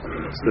people.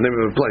 It's the name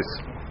of the place.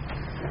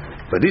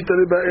 Badita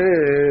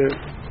Liba'eh.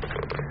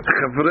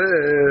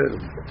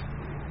 Chavreh.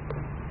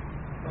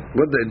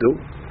 What did they do?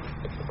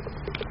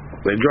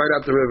 They dried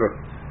out the river,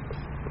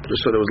 just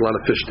so there was a lot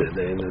of fish there.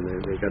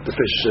 They got the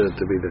fish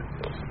to be there.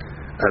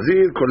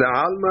 Azir kol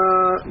alma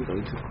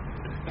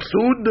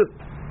sud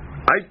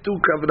aitu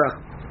kavra.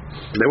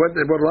 They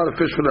brought a lot of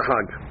fish for the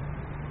Hag.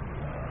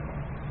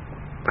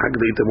 Hag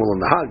they eat them all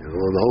on the Hag, the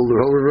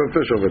whole river of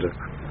fish over there.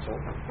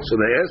 So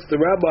they asked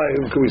the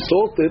rabbi, can we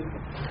salt it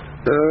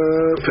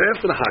for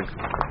after the Hag?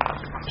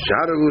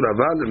 Sharalu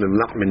raval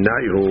memlach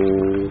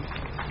minnayu.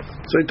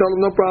 So he told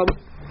him no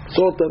problem.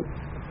 Salt them.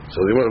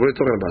 So what are you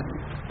talking about?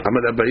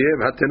 Ahmad Abayev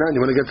Hatinan.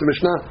 You want to get to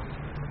Mishnah?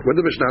 What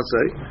did the Mishnah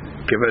say?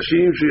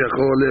 Kevashim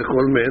sheyachol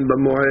lechol me'en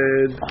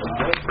b'moed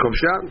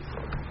kovshan.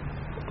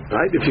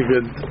 Right? If you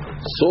could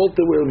salt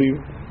it where it'll be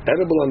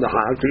edible on the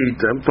hog to eat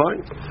them,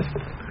 fine.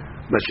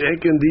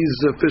 Mashek and these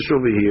fish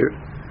over here,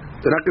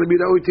 they're not going to be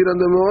ra'oitin on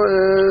the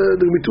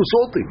moed. They're going to be too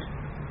salty.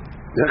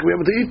 You're not going to be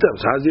able to eat them.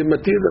 So how's he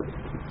matir them?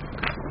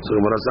 So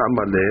Gemara says,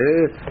 Amar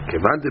leh,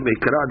 kevantim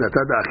ikra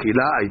datad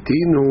achila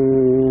aitinu.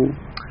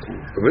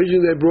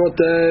 Originally they brought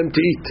them to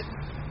eat.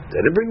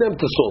 They didn't bring them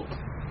to salt.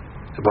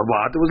 But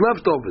what? It was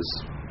leftovers.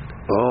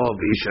 Oh,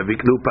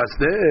 v'ishaviklu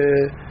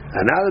pasneh.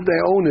 And now that they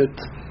own it,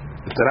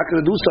 if they're not going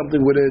to do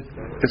something with it,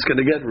 it's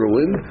going to get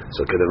ruined.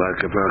 So the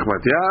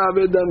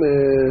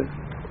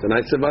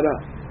night sevara.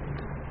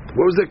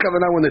 What was their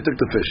kavanah when they took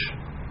the fish?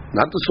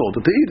 Not to salt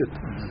it, to eat it.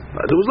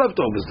 But it was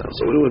leftovers now.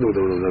 So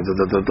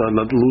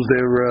not to lose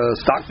their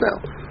stock now.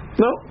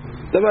 No.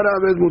 Sevara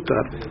aved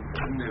mutar.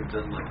 Shouldn't they have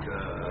done like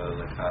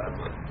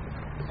Araba?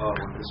 Oh,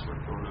 when this one.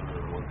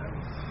 No, what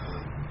happened?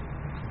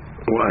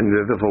 And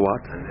therefore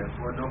what? And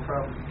therefore no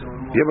problem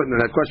doing more. Yeah, but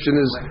the question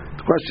is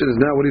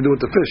now, what do you do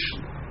with the fish?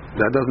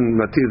 That doesn't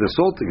matter the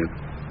salting it.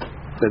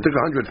 They took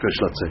 100 fish,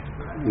 let's say.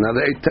 Now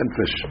they ate 10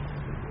 fish.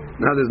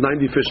 Now there's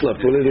 90 fish left.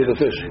 What do they do with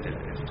the fish?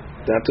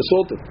 They have to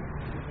salt it.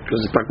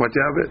 Because it's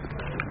pakmatyavet.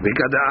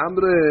 Because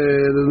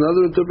there's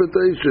another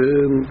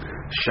interpretation.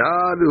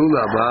 Shar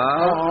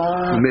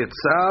hulaba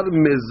metzar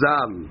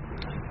mezal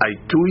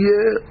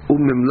aituye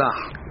umimlah.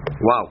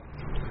 Wow.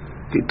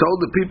 He told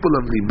the people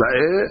of the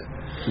Ba'eh,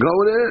 go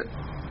there,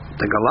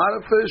 take a lot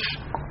of fish,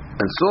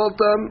 and salt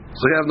them,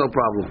 so you have no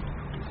problem.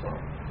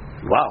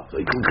 Wow, so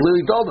he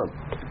clearly told them.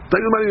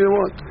 Take the money you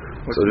want.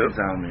 What's so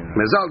mezal mean?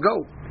 Mezal, go.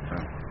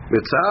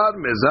 Mitzad,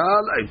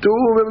 mezal, aitu,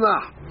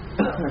 vimnah.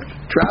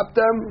 Trap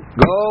them,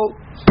 go,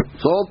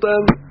 salt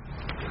them.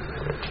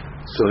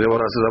 So the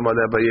Gemara says, what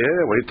are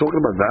you talking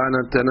about?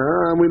 Va'anan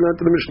tenan, we learned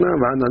in the Mishnah.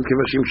 Va'anan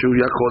kivashim shu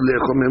yachol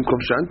lechol mehem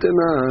kovshan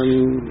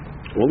tenan.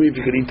 Only if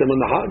you can eat them on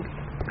the hog.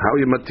 How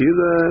you matir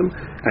them?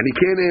 And he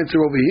can't answer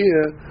over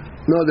here.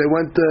 No, they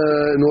went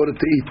in order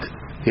to eat.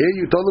 Here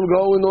you told them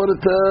go in order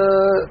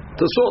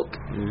to salt.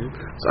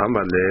 So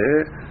Amale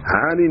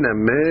Hani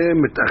Name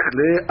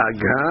Mitachle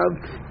Agav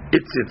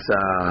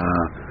Itzitza,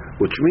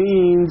 which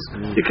means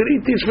you can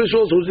eat these fish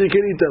also, so you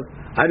can eat them.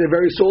 And they're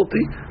very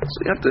salty, so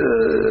you have to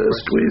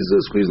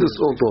squeeze the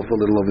salt off a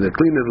little over there,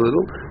 clean it a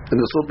little, and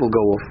the salt will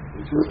go off.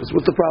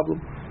 What's the problem?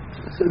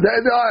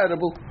 They are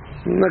edible.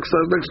 Next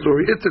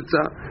story.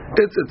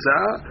 Itzitza,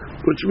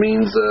 which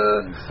means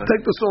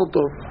take the salt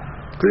off,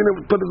 clean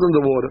it, put it in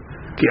the water.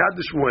 Ki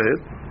hadish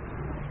moed,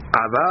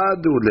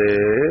 avadu le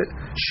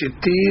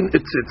shitin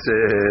itzitze.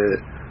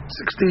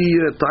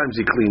 60 times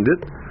he cleaned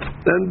it,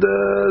 and the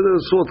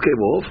salt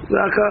came off.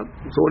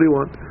 So what do you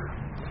want?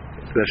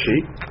 Rashi,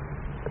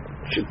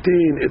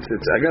 shitin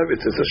itzitze. Agav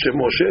itzitze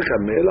shemoshe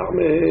chamelach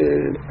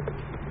mehen.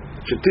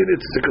 Shitin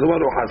itzitze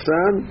k'damar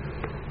u'hasan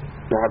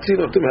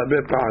u'hatzin otim habe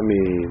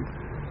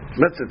pa'amim.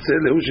 מצצה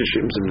להוא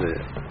 60 זמנה.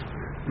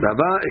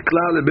 רבה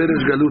אקלה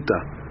לברש גלותה.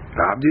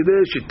 ועבדי לה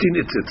שיטין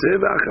אצצה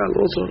ואכל.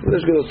 Also,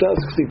 ברש גלותה,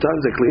 60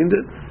 times they cleaned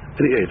it,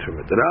 and he ate from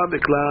it. רב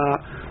אקלה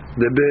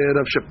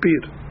לברב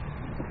שפיר.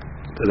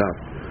 רב.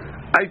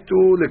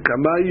 הייתו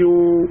לקמיו,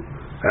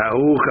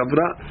 ההוא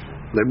חברה.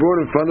 They brought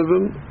in front of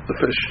him the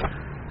fish.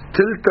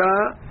 Tilta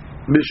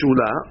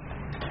bishula.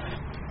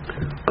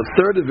 A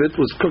third of it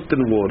was cooked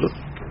in water.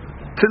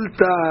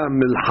 Tilta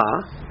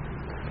milha.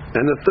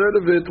 And a third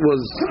of it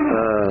was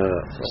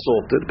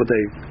salted, but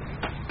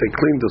they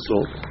cleaned the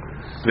salt.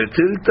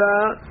 V'tilta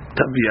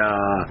tavya,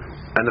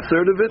 and a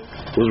third of it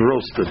was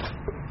roasted.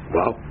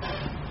 Wow.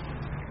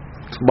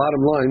 So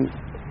bottom line,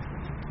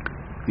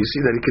 you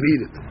see that he could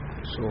eat it.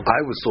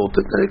 I was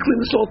salted, and he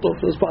cleaned the salt off.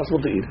 It was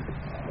possible to eat it.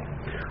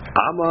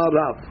 Amar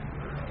Rav,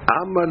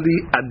 Amar li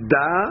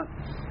Ada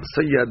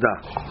Sayyada.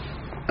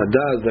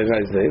 Ada is the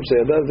guy's name.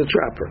 Sayyada is the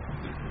trapper.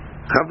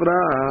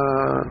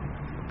 Chavra.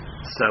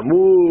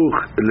 Samuch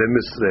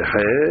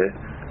lemisrehe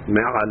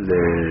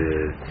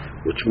me'aleh,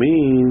 which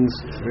means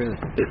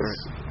it's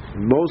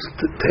most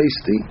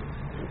tasty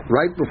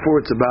right before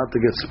it's about to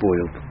get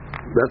spoiled.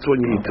 That's when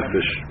you eat the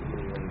fish.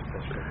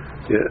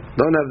 Yeah,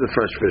 don't have the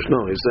fresh fish. No,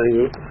 he's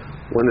saying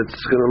when it's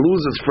going to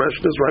lose its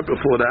freshness right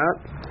before that,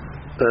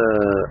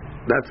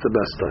 that's the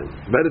best time.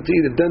 Better to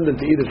eat it then than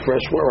to eat it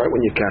fresh right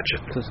when you catch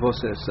it.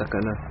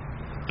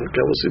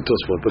 Okay, we'll see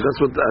Tosfot, but that's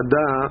what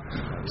Ada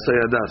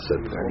Sayyada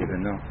said. I don't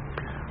even know.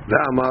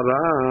 Amar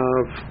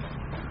Rav,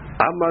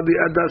 Amar di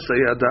Ada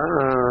Sayyada.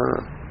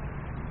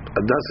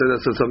 Ada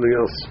said something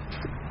else.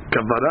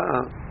 Kavara.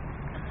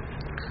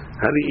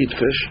 How do you eat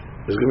fish?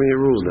 There's going to be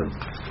rules then.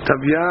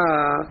 Tavya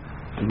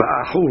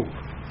ba'ahu.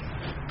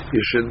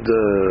 You should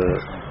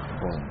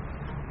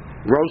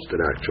roast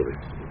it actually.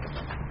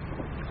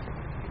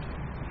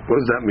 What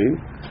does that mean?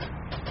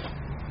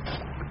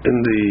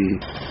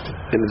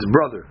 In his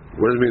brother.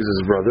 What does it mean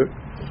his brother?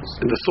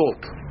 In the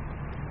salt.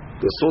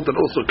 The salt that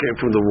also came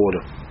from the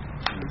water.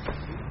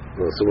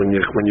 So when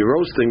you're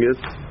roasting it,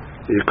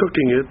 you're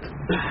cooking it,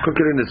 cook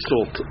it in its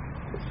salt.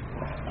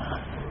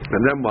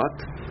 And then what?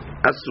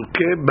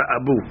 Asuke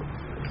ba'abu.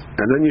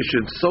 and then you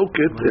should soak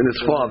it in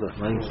its father.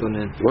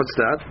 What's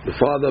that? The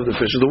father of the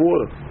fish is the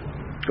water.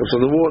 Comes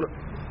from the water.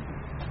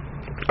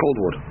 Cold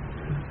water.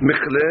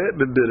 Mikhle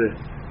bibire.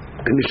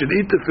 And you should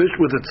eat the fish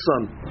with its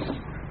son.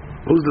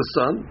 Who's the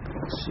son?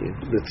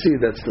 The tzid,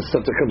 that's the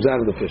stuff that comes out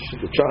of the fish,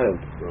 the child,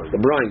 the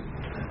brine.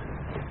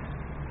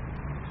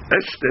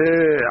 Eshte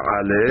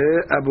ale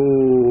abu.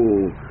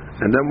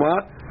 And then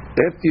what?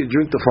 After you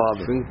drink the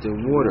father, Drink the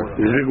water.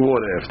 you drink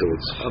water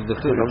afterwards. Of the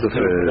fish. Of the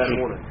fish.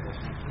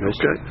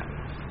 Okay.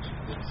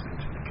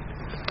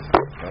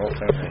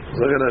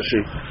 Look at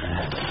Rashi.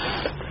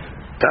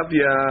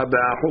 Tavya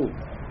ba'ahu.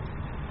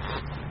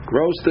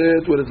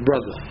 Roasted with its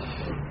brother.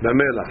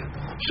 Ba'melach.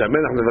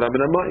 Shamelach nevra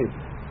min hamayim.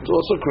 It's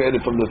also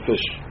created from the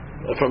fish,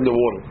 from the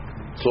water.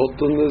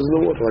 Salt is in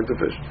the water, like the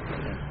fish.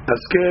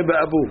 Askeh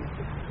ba'abu.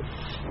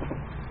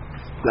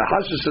 The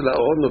hashish shel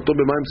ha'or noto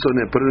b'mayim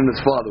soneh. Put it in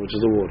its father, which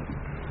is the water.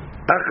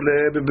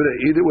 Achle b'bre.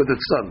 Eat it with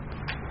its son.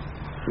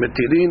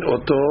 Metilin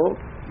oto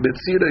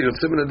b'tzira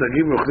yotzim min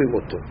hadagim v'ochlim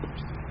oto.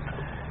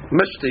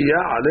 Mashtiya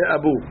ale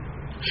abu.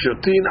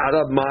 Shotin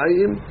arab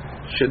mayim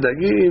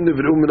shedagim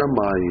nivru min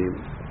hamayim.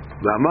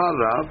 V'amar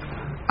Rav,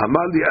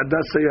 amar li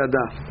ada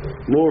sayada.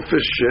 More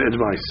fish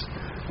advice.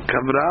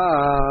 Kavra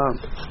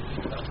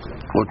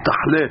or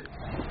tahle.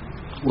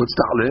 What's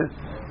tahle?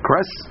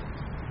 Cress?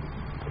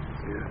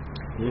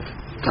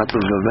 Type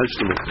of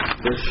vegetable.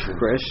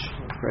 Fresh.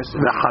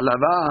 The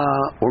halava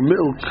or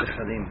milk.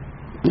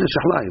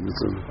 Shahlayim.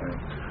 It's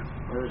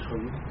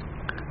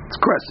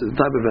cress. It's a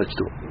type of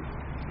vegetable.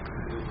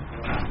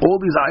 All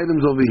these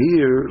items over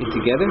here.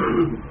 Together?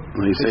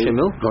 He's saying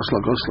milk. Gosla.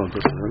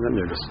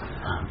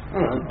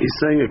 He's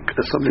saying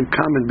something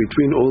common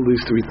between all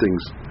these three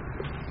things.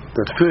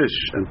 That fish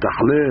and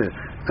tahleh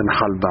and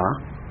halba,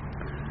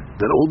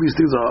 that all these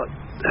things are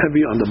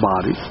heavy on the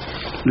body.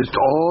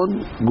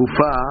 Lit'on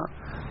gufa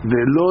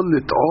velo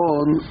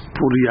lit'on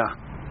purya.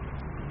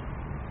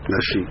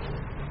 Nashi.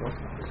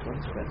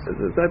 It's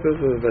a type of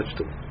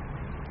vegetable.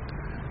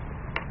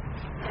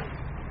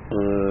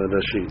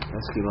 Nashi.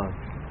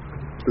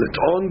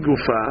 Lit'on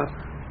gufa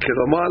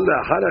כלומר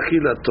לאחר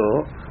אכילתו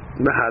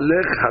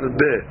מהלך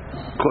הרבה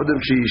קודם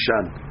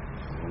שישן.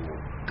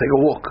 Take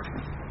a walk.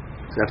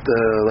 You have to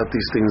let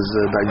these things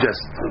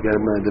digest.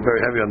 Again, they're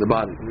very heavy on the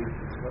body.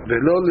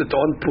 ולא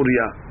לטעון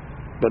פוריה.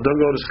 But don't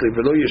go to sleep.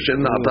 ולא ישן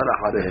נעתר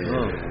אחריהם.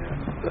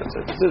 That's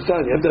it. This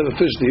time you have to have a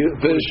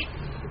fish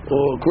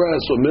or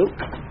grass or milk.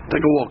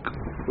 Take a walk.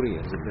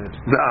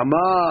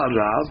 ואמר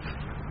רב,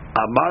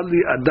 אמר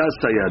לי עדה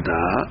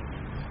סיידה,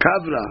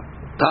 קברה,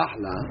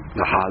 תחלה,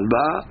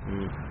 וחלבה,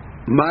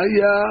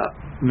 Maya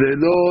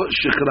velo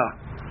shikhra.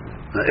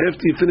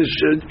 After you finish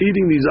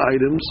eating these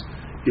items,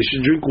 you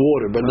should drink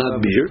water, but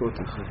not beer.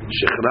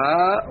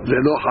 Shikhra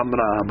velo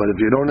hamra. But if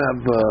you don't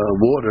have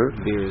water,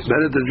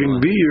 better to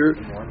drink beer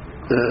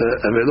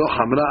velo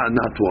hamra and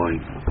not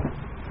wine.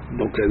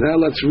 Okay, now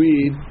let's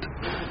read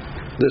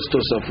this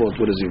Tosafot.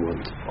 What does he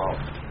want?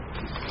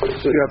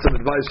 So you got some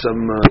advice on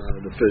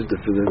the fish, the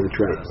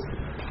trap.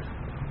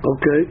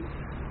 Okay.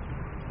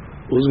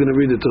 Who's going to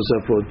read the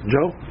Tosafot?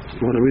 Joe?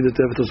 You want to read the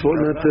Tosafot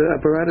in that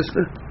apparatus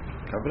there?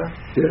 Kavra?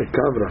 Yeah,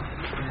 Kavra.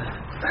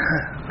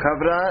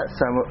 Kavra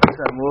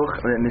samuch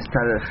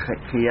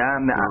mistalchia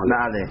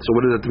me'ale. So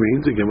what does that mean?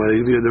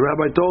 The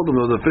rabbi told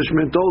him, or the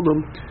fisherman told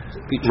him,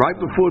 right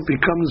before it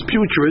becomes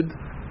putrid,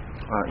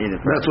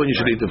 that's when you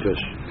should eat the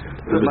fish.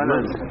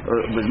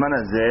 בזמן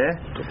הזה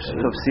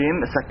תופסים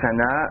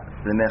סכנה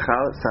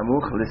למאכל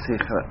סמוך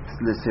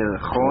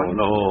לסירחון.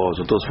 No,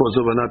 so Tosafot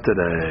over not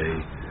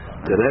today.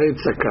 Today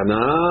it's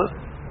sakana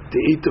to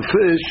eat the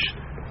fish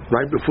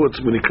right before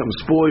when it comes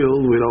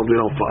spoiled. We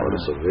don't follow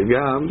this.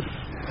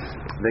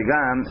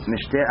 וגם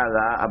משתה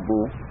עלה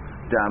אבו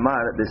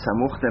דאמר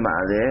בסמוך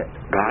למעלה.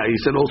 He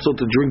said also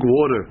to drink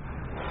water,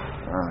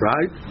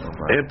 right?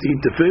 After you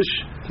eat the fish.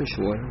 Fish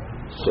water.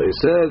 So he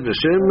said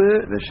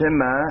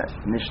ושמה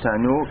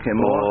נשתנו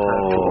כמו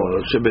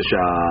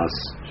שבש"ס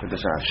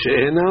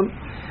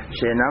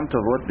שאינם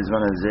טובות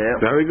בזמן הזה.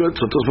 Very good.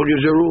 So Tosafot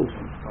gives you a rule.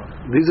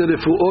 These are the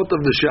fu'ot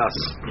of the Shas.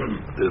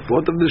 The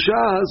fu'ot of the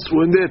Shas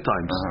were in their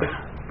times.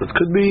 But it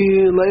could be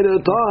in later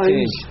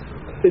times.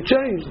 It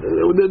changed.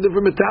 There are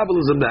different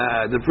metabolism they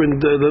had,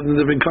 different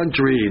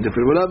country,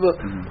 different whatever.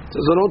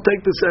 So don't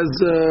take this as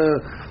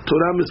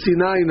Torah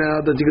Sinai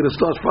now that you're going to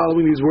start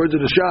following these words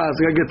of the Shas.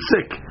 You're going to get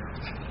sick.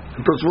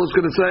 And Tosafot's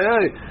going to say,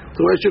 hey,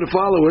 the way I should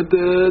follow it,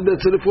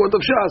 that's in the fu'ot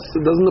of Shas.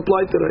 It doesn't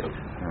apply today.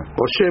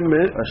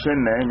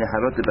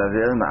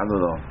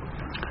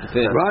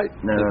 Right?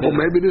 Or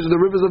maybe these are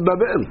the rivers of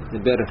Babel.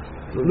 Different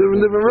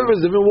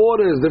rivers, different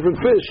waters, different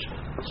fish.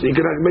 So you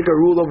can make a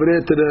rule over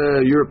there to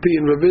the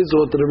European rivers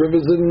or to the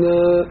rivers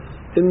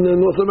in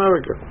North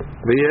America.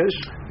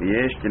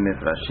 ויש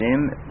למפרשים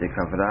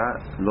דקברה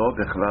לא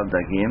בכלל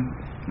דגים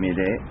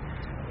מירי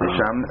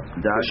ושם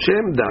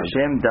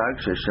דג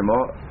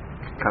ששמו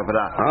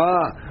Kavra.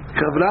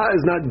 Kavra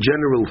is not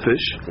general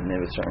fish. It's the name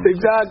of a certain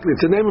Exactly,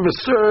 it's the name of a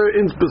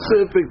certain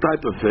specific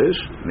type of fish.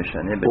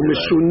 משנה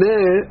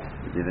Umishuneh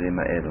בדברים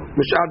האלו.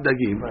 mishad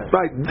dagim.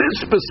 Right, this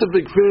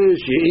specific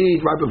fish you eat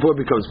right before it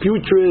becomes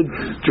putrid.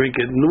 Drink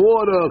it in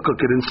water, cook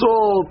it in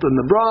salt and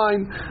the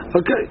brine.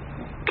 Okay,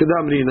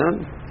 kedam rinan.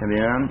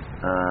 כמובן,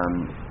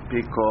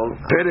 פיקול.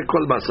 Perek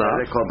kol basar.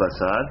 כל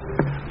בשר,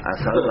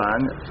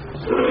 הסרבן,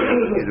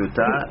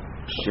 גירותה,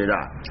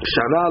 שירה.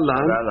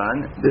 Sharalan.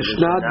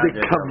 Dishnad de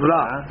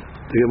kavra.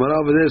 The Gemara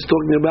over there is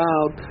talking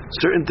about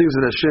certain things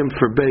that Hashem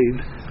forbade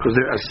because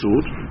they're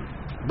asur,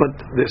 but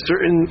there's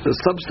certain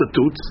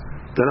substitutes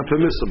that are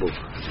permissible.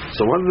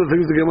 So one of the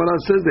things the Gemara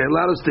says, they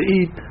allowed us to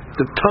eat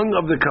the tongue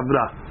of the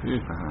kavra.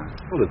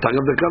 The tongue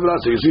of the kavra.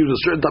 So you see, there's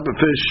a certain type of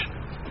fish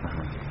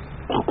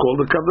called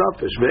the kavra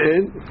fish.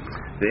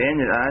 ואין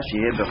נראה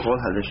שיהיה בכל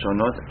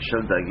הלשונות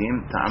של דגים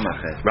טעם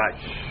אחר. Right.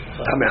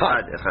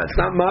 It's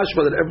not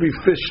mashma that every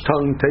fish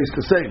tongue tastes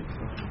the same.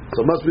 So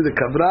it must be the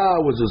kavra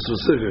was a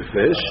specific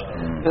fish,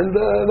 and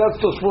that's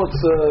Tosfot's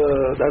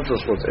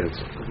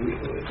answer.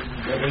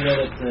 We know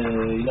that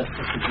you're not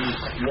supposed to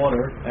use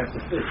water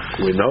after fish.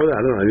 We know that.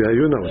 I don't know. Yeah,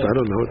 you know it. I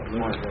don't know it.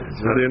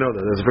 How do you know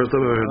that? That's the first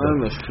time I heard that.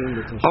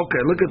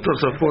 Okay, look at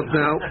Tosafot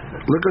now.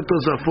 Look at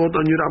Tosafot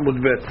on Yud Amud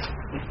Bet.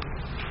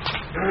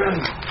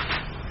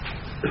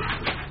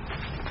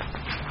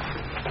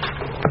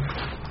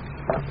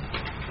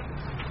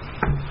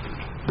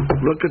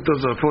 Look at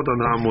Tosafot on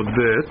Amud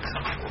Bet.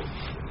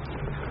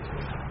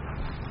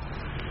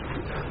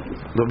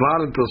 The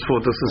bottom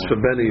Tosafot, this is for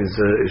Benny's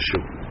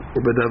issue.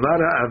 Ubedavar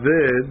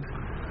ha'aved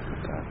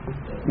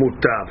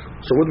mutar.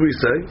 So what do we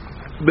say?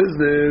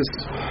 Business,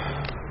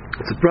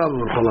 it's a problem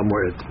in Chol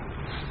HaMoed.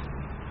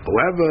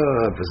 However,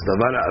 if it's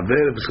davar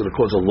ha'aved, if it's going to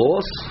cause a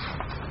loss,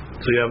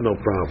 so you have no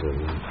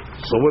problem.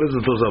 So what does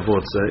the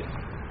Tosafot say?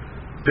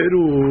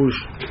 Perush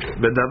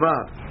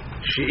bedavar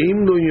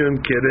she'im lo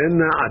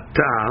yimkerena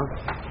ata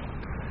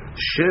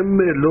shem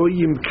lo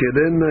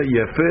yimkerena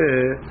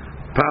yafeh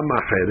pam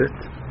acheret.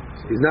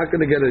 He's not going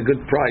to get a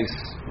good price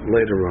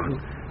later on.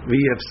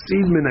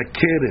 V'yafsid min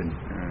hakeren.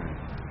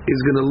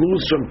 He's going to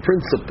lose from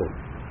principle.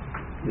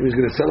 He's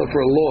going to sell it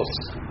for a loss.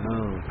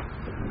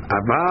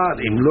 Avar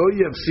im lo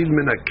yafsid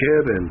min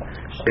hakeren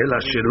ela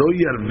shelo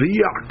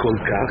yarviach kol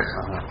kach.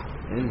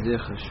 אין זה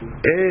חשוב.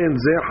 אין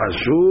זה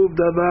חשוב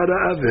דבר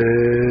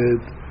העבד.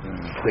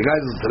 The guy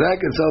says, today I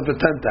can sell it for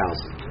 10,000.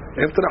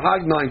 After the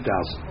hag,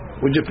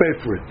 9,000. Would you pay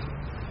for it?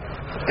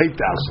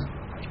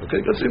 8,000. Okay,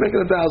 because you're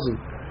making 1,000.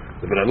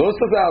 But I lost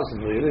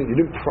 1,000. You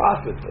didn't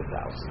profit 1,000.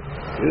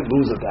 You didn't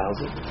lose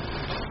 1,000.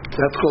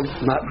 That's called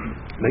not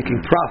making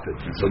profit.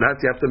 So that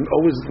you have to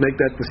always make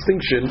that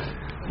distinction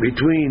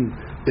between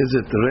is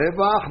it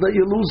revach that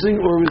you're losing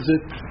or is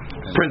it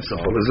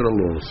principle? Is it a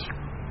loss?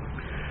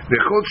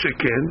 וכל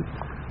שכן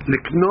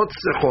לקנות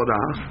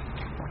סחורה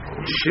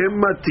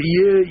שמא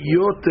תהיה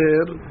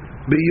יותר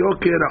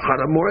ביוקר אחר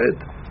המועד,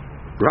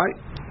 right?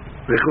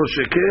 וכל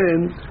שכן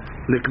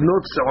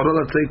לקנות סחורה,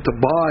 let's say to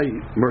buy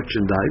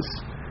merchandise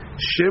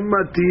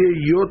שמא תהיה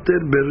יותר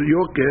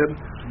ביוקר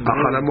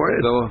אחר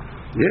המועד.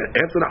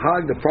 Yeah, after the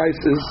hag the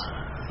price is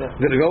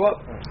going to go up.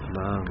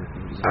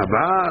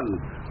 אבל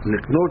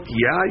לקנות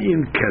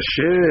יין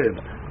כשר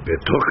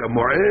בתוך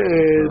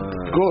המועד,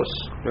 of course.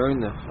 Very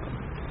enough.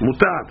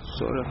 Mutar.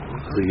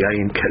 The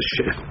yayin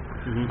kasher.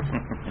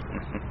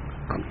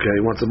 Okay,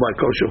 he wants to buy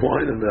kosher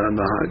wine on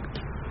the hag.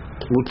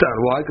 Mutar.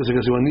 Why? Because he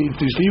needs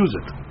to use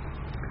it.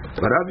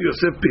 But Rav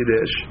Yosef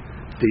Piresh,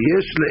 the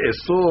yesh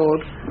le'esor,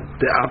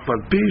 the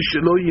afalpi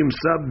shelo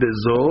yimsa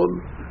bezol,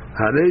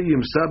 hare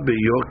yimsa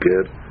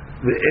beyoker,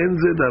 ve'en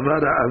ze davar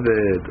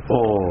ha'aved.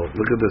 Oh,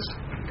 look at this.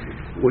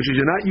 Which is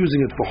you're not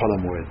using it for Chol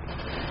HaMoed.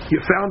 You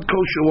found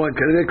kosher wine.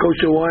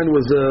 Kosher wine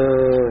was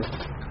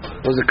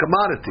a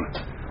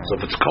commodity. So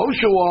if it's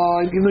kosher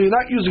wine, you're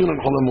not using it on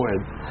Chol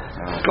HaMoed.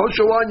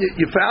 Kosher wine,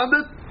 you found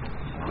it,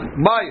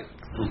 buy it.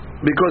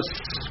 Because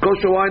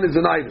kosher wine is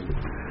an item.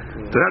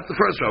 So that's the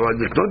first rabbi.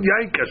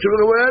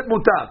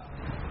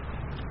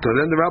 So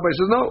then the rabbi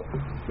says, no.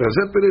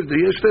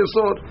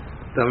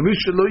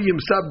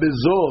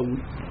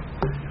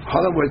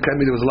 Chol HaMoed can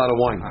mean there was a lot of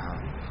wine.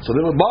 So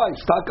they would buy,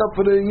 stock up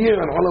for the year,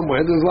 and Chol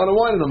HaMoed, there's a lot of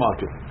wine in the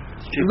market.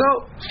 No,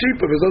 it's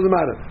cheaper, it doesn't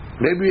matter.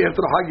 Maybe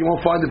after the hag you won't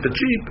find it for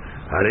cheap.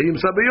 So again,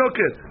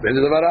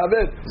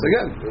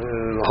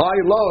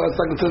 high, low, that's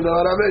not considered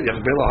davar aved. You have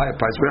to pay a higher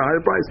price, pay a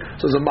higher price.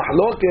 So it's a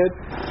mahloket.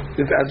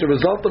 If as a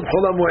result of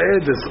Chol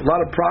HaMoed, there's a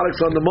lot of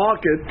products on the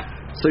market,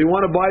 so you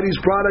want to buy these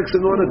products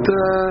in order to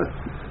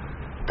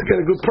get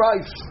a good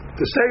price,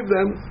 to save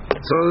them.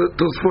 So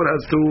Tosfot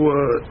has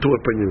two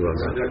opinions on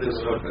that.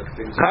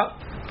 Huh?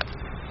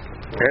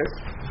 Yes?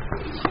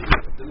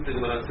 Didn't the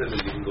Gemara say that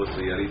you can go to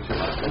the Yarit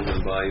Shemakom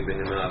and buy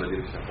Behemah,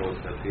 Ladir Shachot,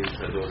 Tatim,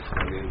 Shadot,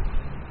 Kamin,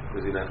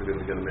 because you're not going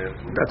to get a man?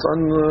 That's on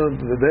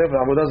the day of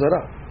Avodah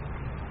Zarah.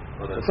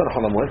 That's not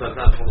Chol Hamoed. That's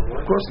not Chol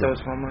Hamoed? Of course That not.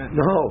 was one way.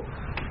 No,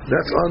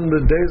 that's on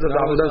the days of the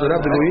Avodah Zarah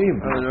of the Goyim.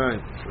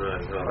 Right.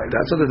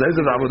 That's on the days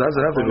of the Avodah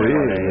Zarah of the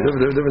Goyim.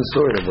 Different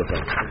story about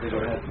that.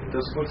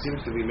 Tosfot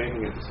seems to be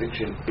making a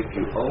distinction. If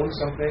you own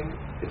something,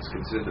 it's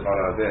considered about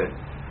Aved,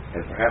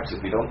 and perhaps if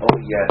you don't own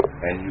it yet,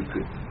 and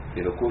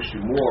it'll cost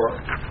you more,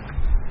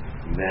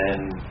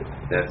 then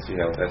that's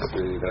not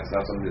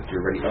something that you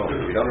already own.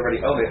 If you don't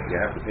already own it, you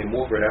have to pay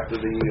more for it after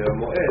the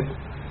Moed.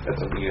 That's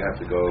something you have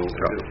to go do.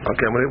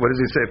 Okay, what does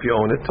he say if you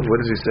own it?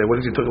 What does he say? What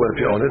does he talk about if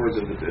you own it?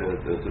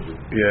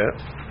 Yeah.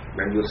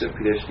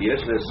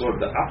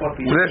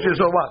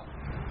 So what?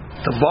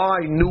 To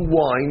buy new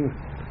wine,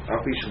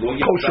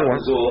 kosher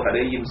wine.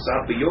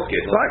 You'll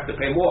have to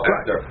pay more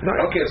after. I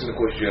don't care if it's going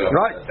to cost you.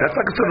 Right. That's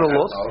not considered a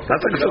loss.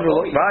 That's not considered a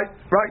loss.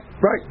 Right.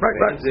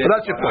 So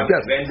that's your point.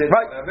 Yes.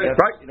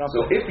 Right.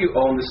 So if you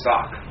own the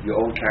stock, you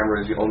own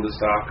cameras, you own the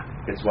stock,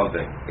 it's one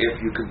thing.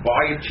 If you could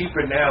buy it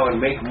cheaper now and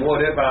make more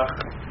rebach,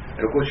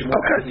 it'll cost you more.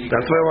 Okay.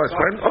 That's where I was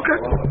going. Okay.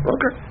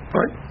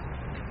 Fine.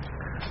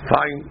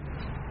 Fine.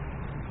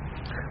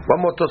 One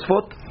more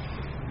Tosfot.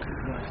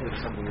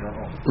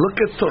 Look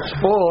at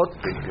Tosfot,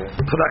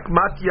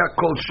 Pragmatia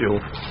Kolshu.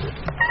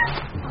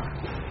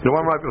 The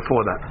one right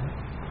before that.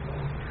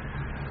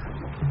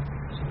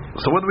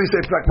 So what do we say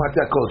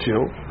Pragmatia Kolshu?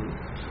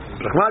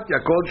 Pragmatia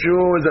Kolshu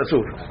is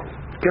Asur.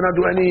 Cannot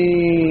do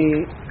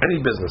any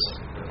business.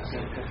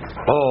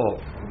 Oh.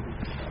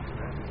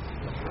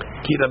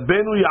 Ki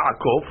Rabbeinu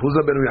Yaakov. Who's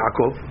Rabbeinu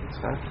Yaakov?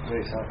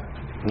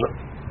 No.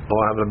 Oh,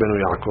 I have Rabbeinu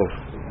Yaakov.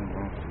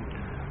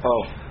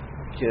 Oh.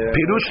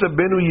 Pirush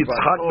Rabbeinu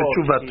Yitzchak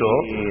b'tshuvato.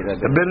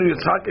 Rabbeinu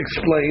Yitzchak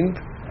explained,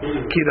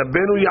 Ki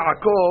Rabbeinu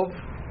Yaakov.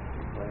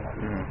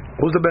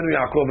 Who's Rabbeinu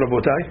Yaakov,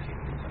 Rabotai?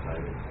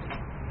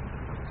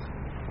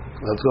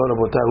 Let's go,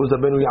 Rabotai. Who's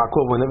Rabbeinu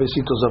Yaakov? Whenever you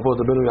see Tosafot,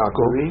 Rabbeinu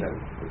Yaakov.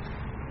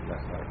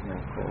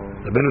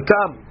 Rabbeinu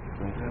Tam.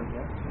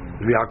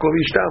 Yaakov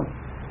Ish Tam.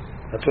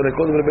 That's what they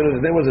called him. Rabbeinu.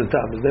 His name wasn't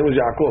Tam. His name was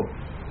Yaakov.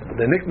 But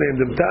they nicknamed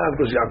him Tam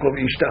because Yaakov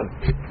Ish Tam.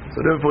 So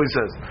therefore he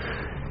says,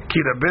 כי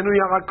רבנו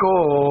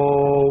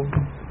יעקב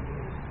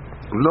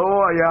לא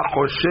היה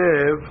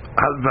חושב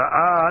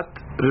הלוואת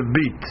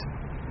ריבית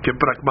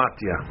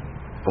כפרקמטיה.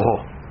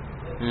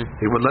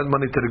 He would lend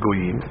money to the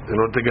goyim in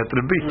order to get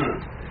ריבית.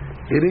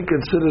 He didn't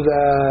consider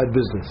that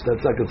business.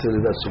 That's not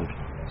considered asur.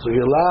 So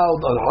you're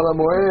allowed on Chol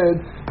Hamoed,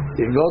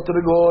 you can go to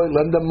the goy,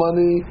 lend them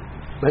money,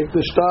 make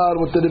the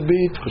shtar with the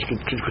ריבית,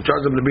 you could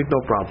charge them ריבית,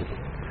 no problem.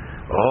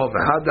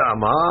 ואחד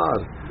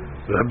אמר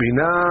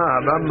Rabina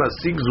Aram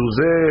Masik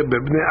Zuzeh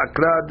Bebnei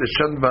Akrad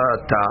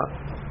Shanvata.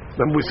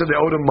 Remember we said they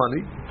owed him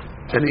money,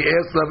 and he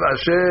asked Rav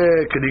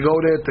Asher, "Can he go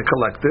there to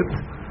collect it?"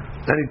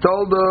 And he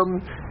told them,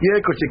 "Yeah,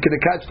 because you can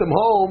catch them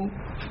home,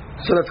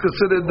 so that's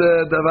considered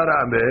the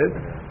Varamed.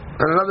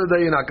 And another day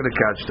you're not going to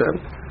catch them,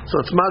 so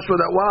it's mashma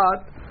that what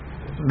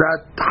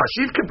that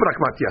Hashiv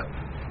Keprakmatya.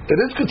 It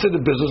is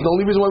considered business. The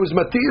only reason why it was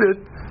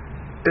matirit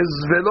is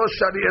Velo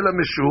Shari Ela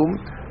Mishum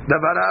the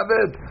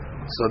Varamed."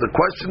 So the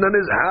question then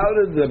is, how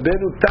did the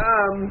Benu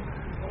Tam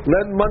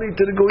lend money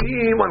to the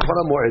Goyim on Chol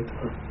Hamoed?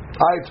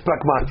 It's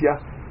pragmatia.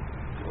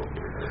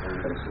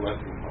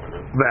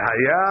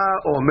 V'haya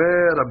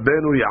Omer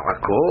Rabbeinu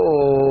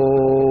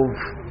Yaakov.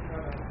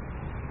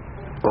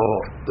 Oh,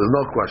 there's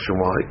no question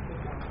why.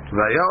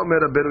 V'haya Omer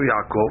Rabbeinu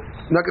Yaakov.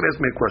 Not going to ask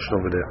me a question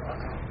over there.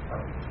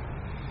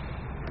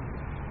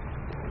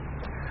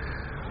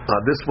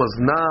 This was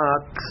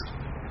not.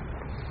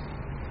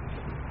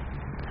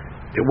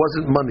 It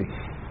wasn't money.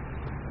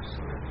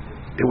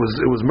 It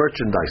was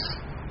merchandise.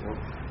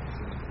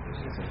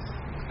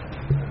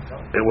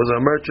 It was a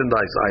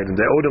merchandise item.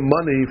 They owed him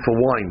money for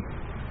wine.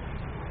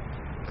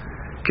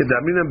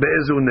 Kedamina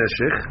be'ezu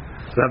neshech.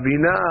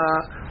 Ravina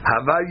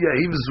hava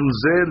yahiv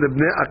zuzeh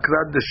lebnei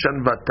akrad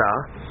deshanvata.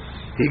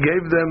 He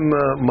gave them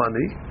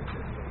money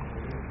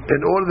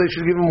in order they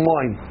should give him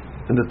wine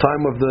in the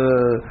time of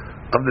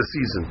the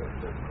season.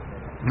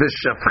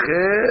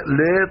 V'shafche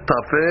le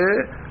tafeh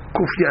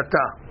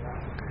kufyata.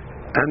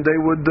 And they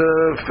would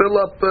fill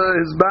up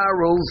his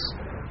barrels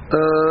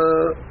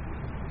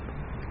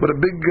with a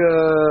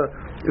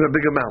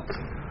big amount.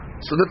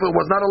 So therefore, it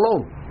was not a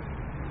loan.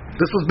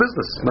 This was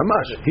business.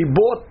 Mamash. He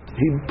bought.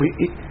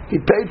 He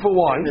paid for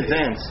wine.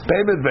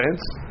 Paid in advance.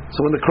 So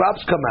when the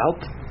crops come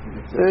out,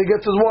 he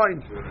gets his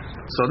wine.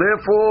 So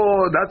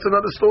therefore, that's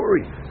another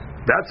story.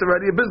 That's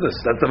already a business.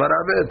 That's the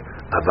Varaved.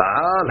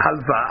 Aval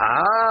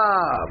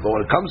halva'ah. But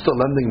when it comes to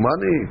lending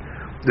money,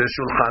 the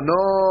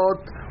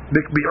shulchanot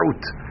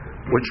bikbi'ut.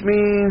 Which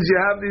means you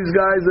have these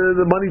guys,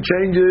 the money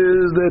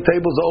changes, the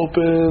tables are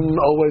open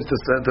always to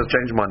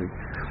change money.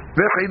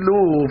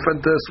 V'chiluf,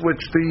 and to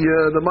switch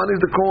the money,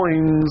 the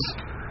coins.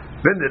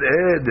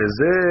 V'nir'eh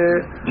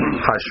dezeh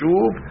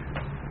hashuv.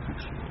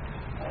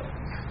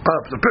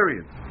 The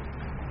period.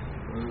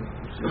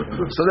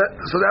 So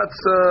that's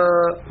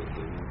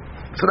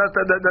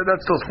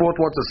Tosfot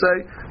wants to say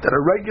that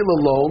a regular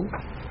loan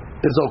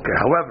is okay.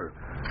 However,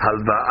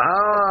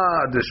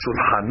 halva'ah the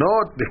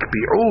shulchanot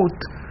bikbi'ut.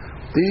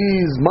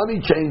 These money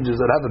changes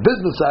that have a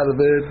business out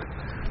of it,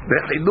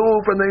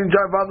 Vechiluf, and they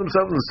involve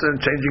themselves in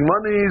changing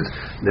monies.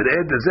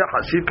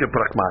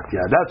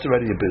 That's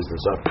already a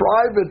business. A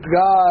private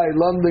guy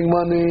lending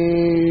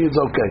money is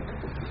okay.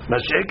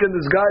 Mashaykin,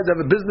 these guys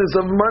have a business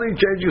of money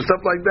changing,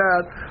 stuff like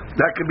that.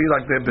 That could be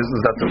like their business.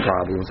 That's a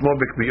problem. It's more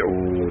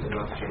bikbi'ud.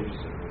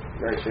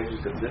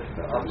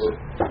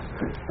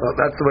 Well,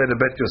 that's the way the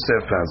Bet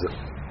Yosef has it.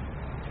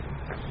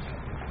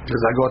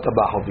 Because I got a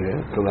Bahov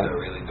here,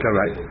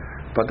 correct.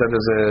 But then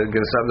there's a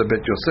Gersam the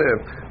Bet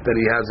Yosef that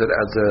he has it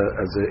as a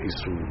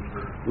Isur.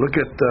 Look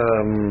at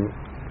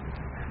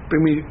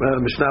bring me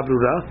Mishnah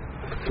Brura.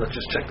 Let's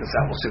just check this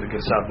out. We'll see the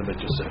Gersam the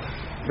Bet Yosef.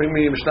 Bring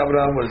me Mishnah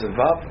Brura. What is it?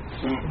 Vav.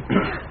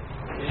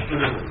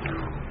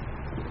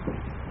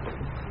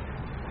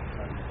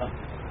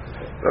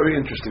 Very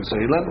interesting. So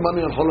he lent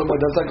money on Cholam.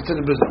 That's like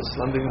considered business,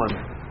 lending money.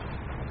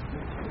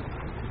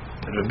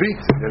 And the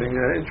beat, getting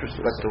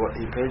interested. But what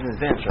he pays in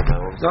advance,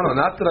 No,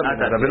 not the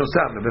Rabbeinu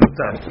Tam.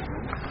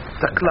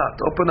 Taklat.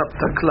 Open up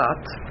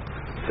Taklat.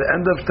 The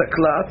end of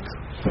Taklat.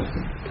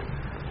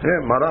 Yeah,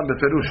 Maram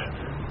beferush.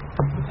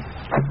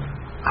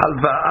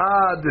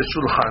 Halva'a de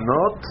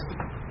shulchanot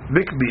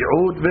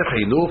bikbi'ud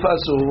vechiluf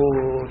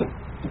asur.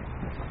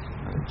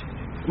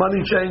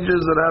 Money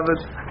changes and have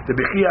it. The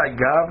Bechia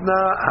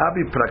Gavna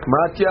Habi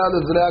Pragmatia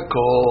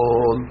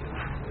Lezreakol.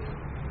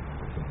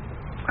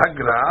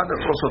 Hagra,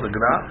 that's also the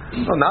Gra.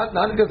 No,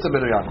 not against the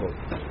Ben Yaakov.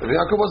 The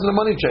Yaakov wasn't a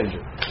money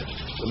changer.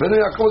 The Ben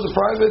Yaakov was a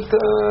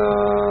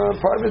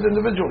private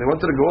individual. He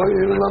wanted to go, he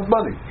didn't have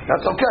money.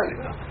 That's okay.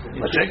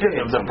 But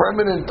if the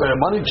permanent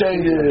money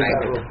changes,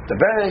 the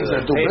banks,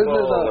 they do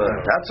business,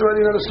 that's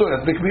already another story.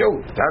 That's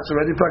Bikbi'ut. That's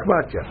already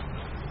Pragmatia.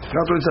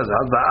 That's what it says.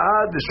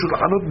 Al-Ba'ad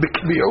Shulchanut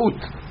Bikbi'ut.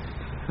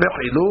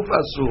 Vechiluf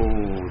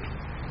asur.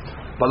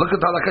 But look at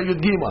Halakha Yud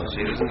Gimel.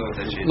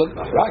 Look,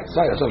 right,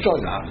 so I'm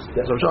showing you.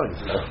 Look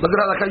at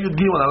Halakha Yud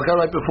Gimel. Halakha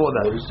right before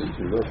that.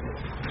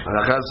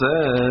 Halakha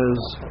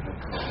says,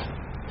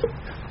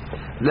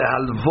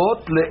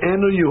 lehalvot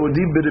le'enu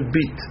Yehudi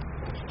b'rebit.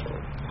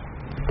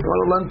 You want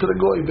to lend to the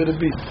goy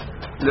b'rebit.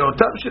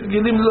 Le'otam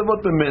shirgilim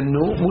levot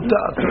b'menu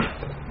mutar.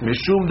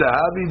 Mishum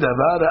dehavi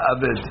davar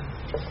ha'aved.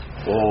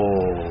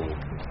 Oh,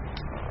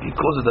 he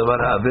calls it davar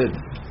ha'aved.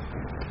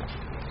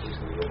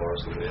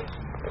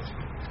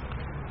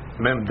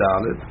 Mem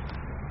Dalet.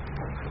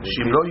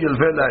 Shim lo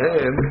yilve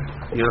lahem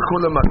ילכו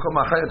למקום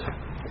אחר.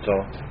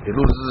 He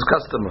loses his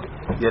customer.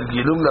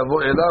 ירגילום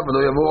לבוא אליו ולא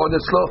יבוא עוד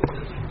אצלו.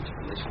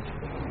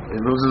 He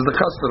loses the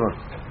customer.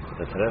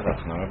 That's רווח,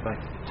 no רווח.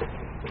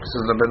 This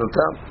is רבנו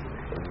תם.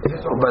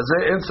 ובזה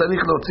אין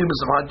צריך להוציא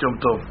בשמחת יום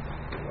טוב.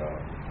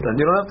 Then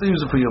you don't have to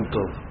use it for יום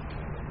טוב.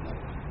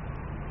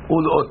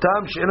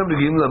 ולאותם שאינם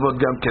רגילים לעבוד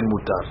גם כן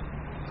מותר.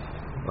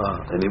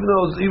 And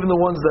even the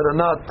ones that are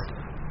not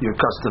your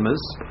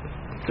customers,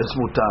 it's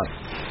mutar.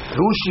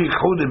 Hu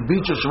shikhu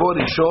lebit shvo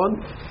rishon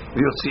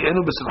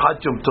v'yotzienu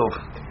b'simchat yom tov.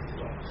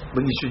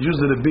 But you should use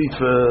the lebit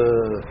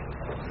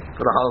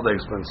for the holiday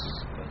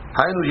expenses.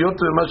 Haynu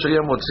yoter ma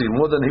sheyem motzi,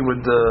 more than he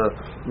would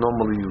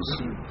normally use.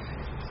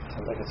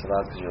 Sounds like it's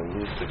allowed because you'll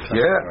lose the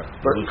customer.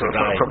 Yeah, but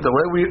from the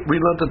way we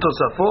learned the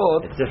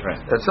Tosafot, it's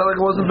different. It's not like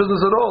it wasn't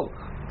business at all.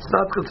 It's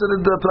not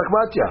considered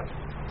pragmatia.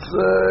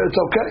 It's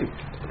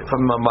okay.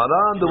 From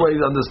Maran, the way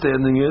he's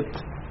understanding it,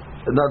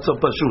 it's not so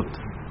pashut.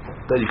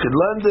 That you could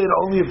lend it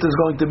only if there's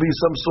going to be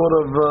some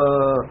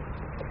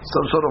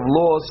sort of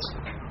loss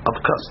of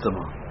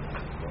customer.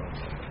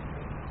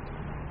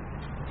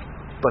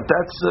 But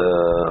that's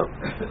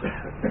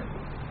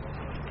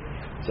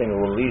saying it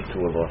will lead to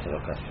a loss of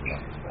a customer.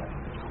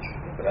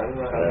 But I don't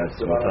know how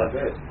that's about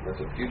that. That's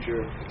a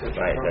future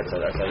potential. Right, that's a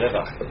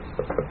רווח.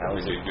 How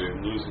is it? You're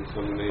losing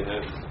something they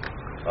have.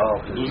 Oh,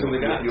 losing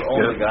the guy. You own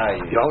the guy.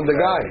 You own the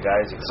guy. The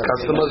guy's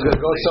customer's going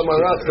to go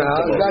somewhere else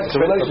now. That's a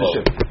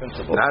relationship.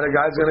 Now the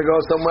guy's going to go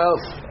somewhere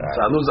else. So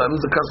I lose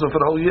the customer for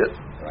the whole year.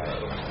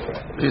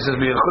 He says,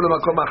 "We I'm going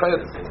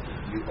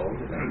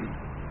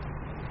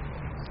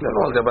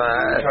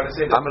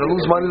to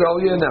lose money the whole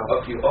year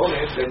now." If you own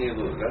it, then you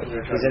lose.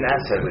 He's an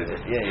asset.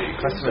 Yeah,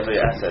 your customers are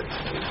your asset.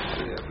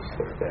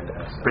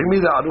 Bring me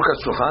the Aruch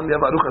HaShulchan. You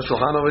have Aruch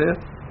HaShulchan over here?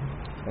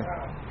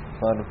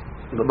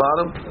 The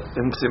bottom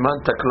in Siman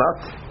Taklat.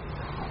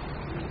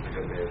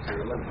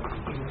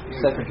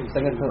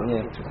 Second one,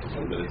 yeah.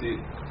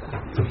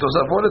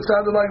 Tosafot, it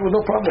sounded like it was no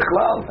problem.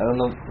 I don't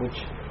know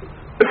which.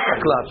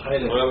 Taklat.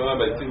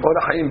 Or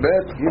the Chaim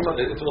Bet.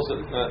 It's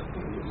also not.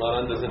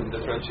 Maran doesn't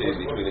differentiate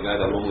between a guy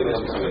that normally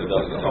comes to and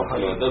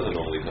a doesn't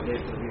normally come.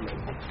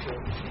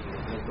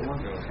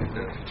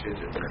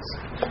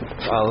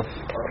 Aleph.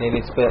 Maybe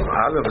it's better.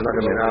 Aleph is not going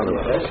to be an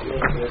Aleph.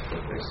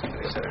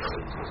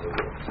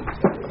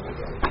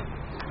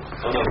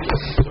 Oh no,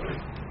 sorry.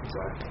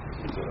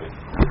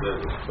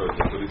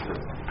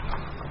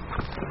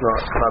 No,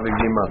 probably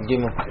Gima.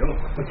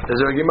 Is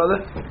there a Gima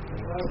there?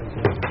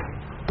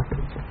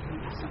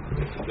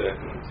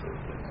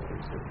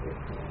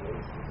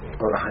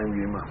 Or a Chaim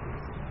Gima.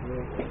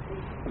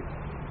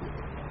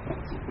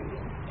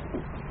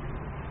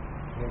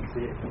 I don't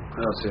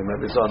see it.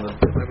 Maybe it's on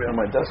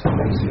my desk. Let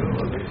me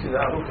see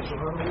that.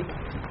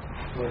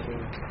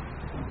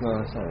 No,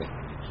 it's not.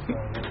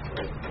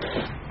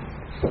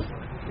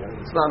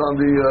 It's not on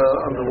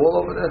the wall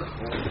over there.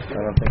 I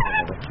don't think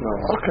so. No.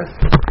 Okay.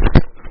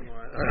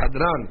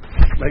 Hadran.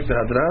 Make the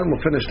Hadran.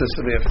 We'll finish this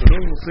in the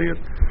afternoon. We'll see it.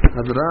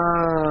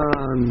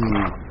 Hadran.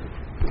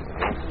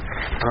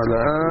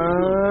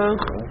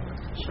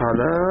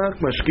 Halak.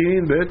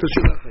 Mashkin. Beit.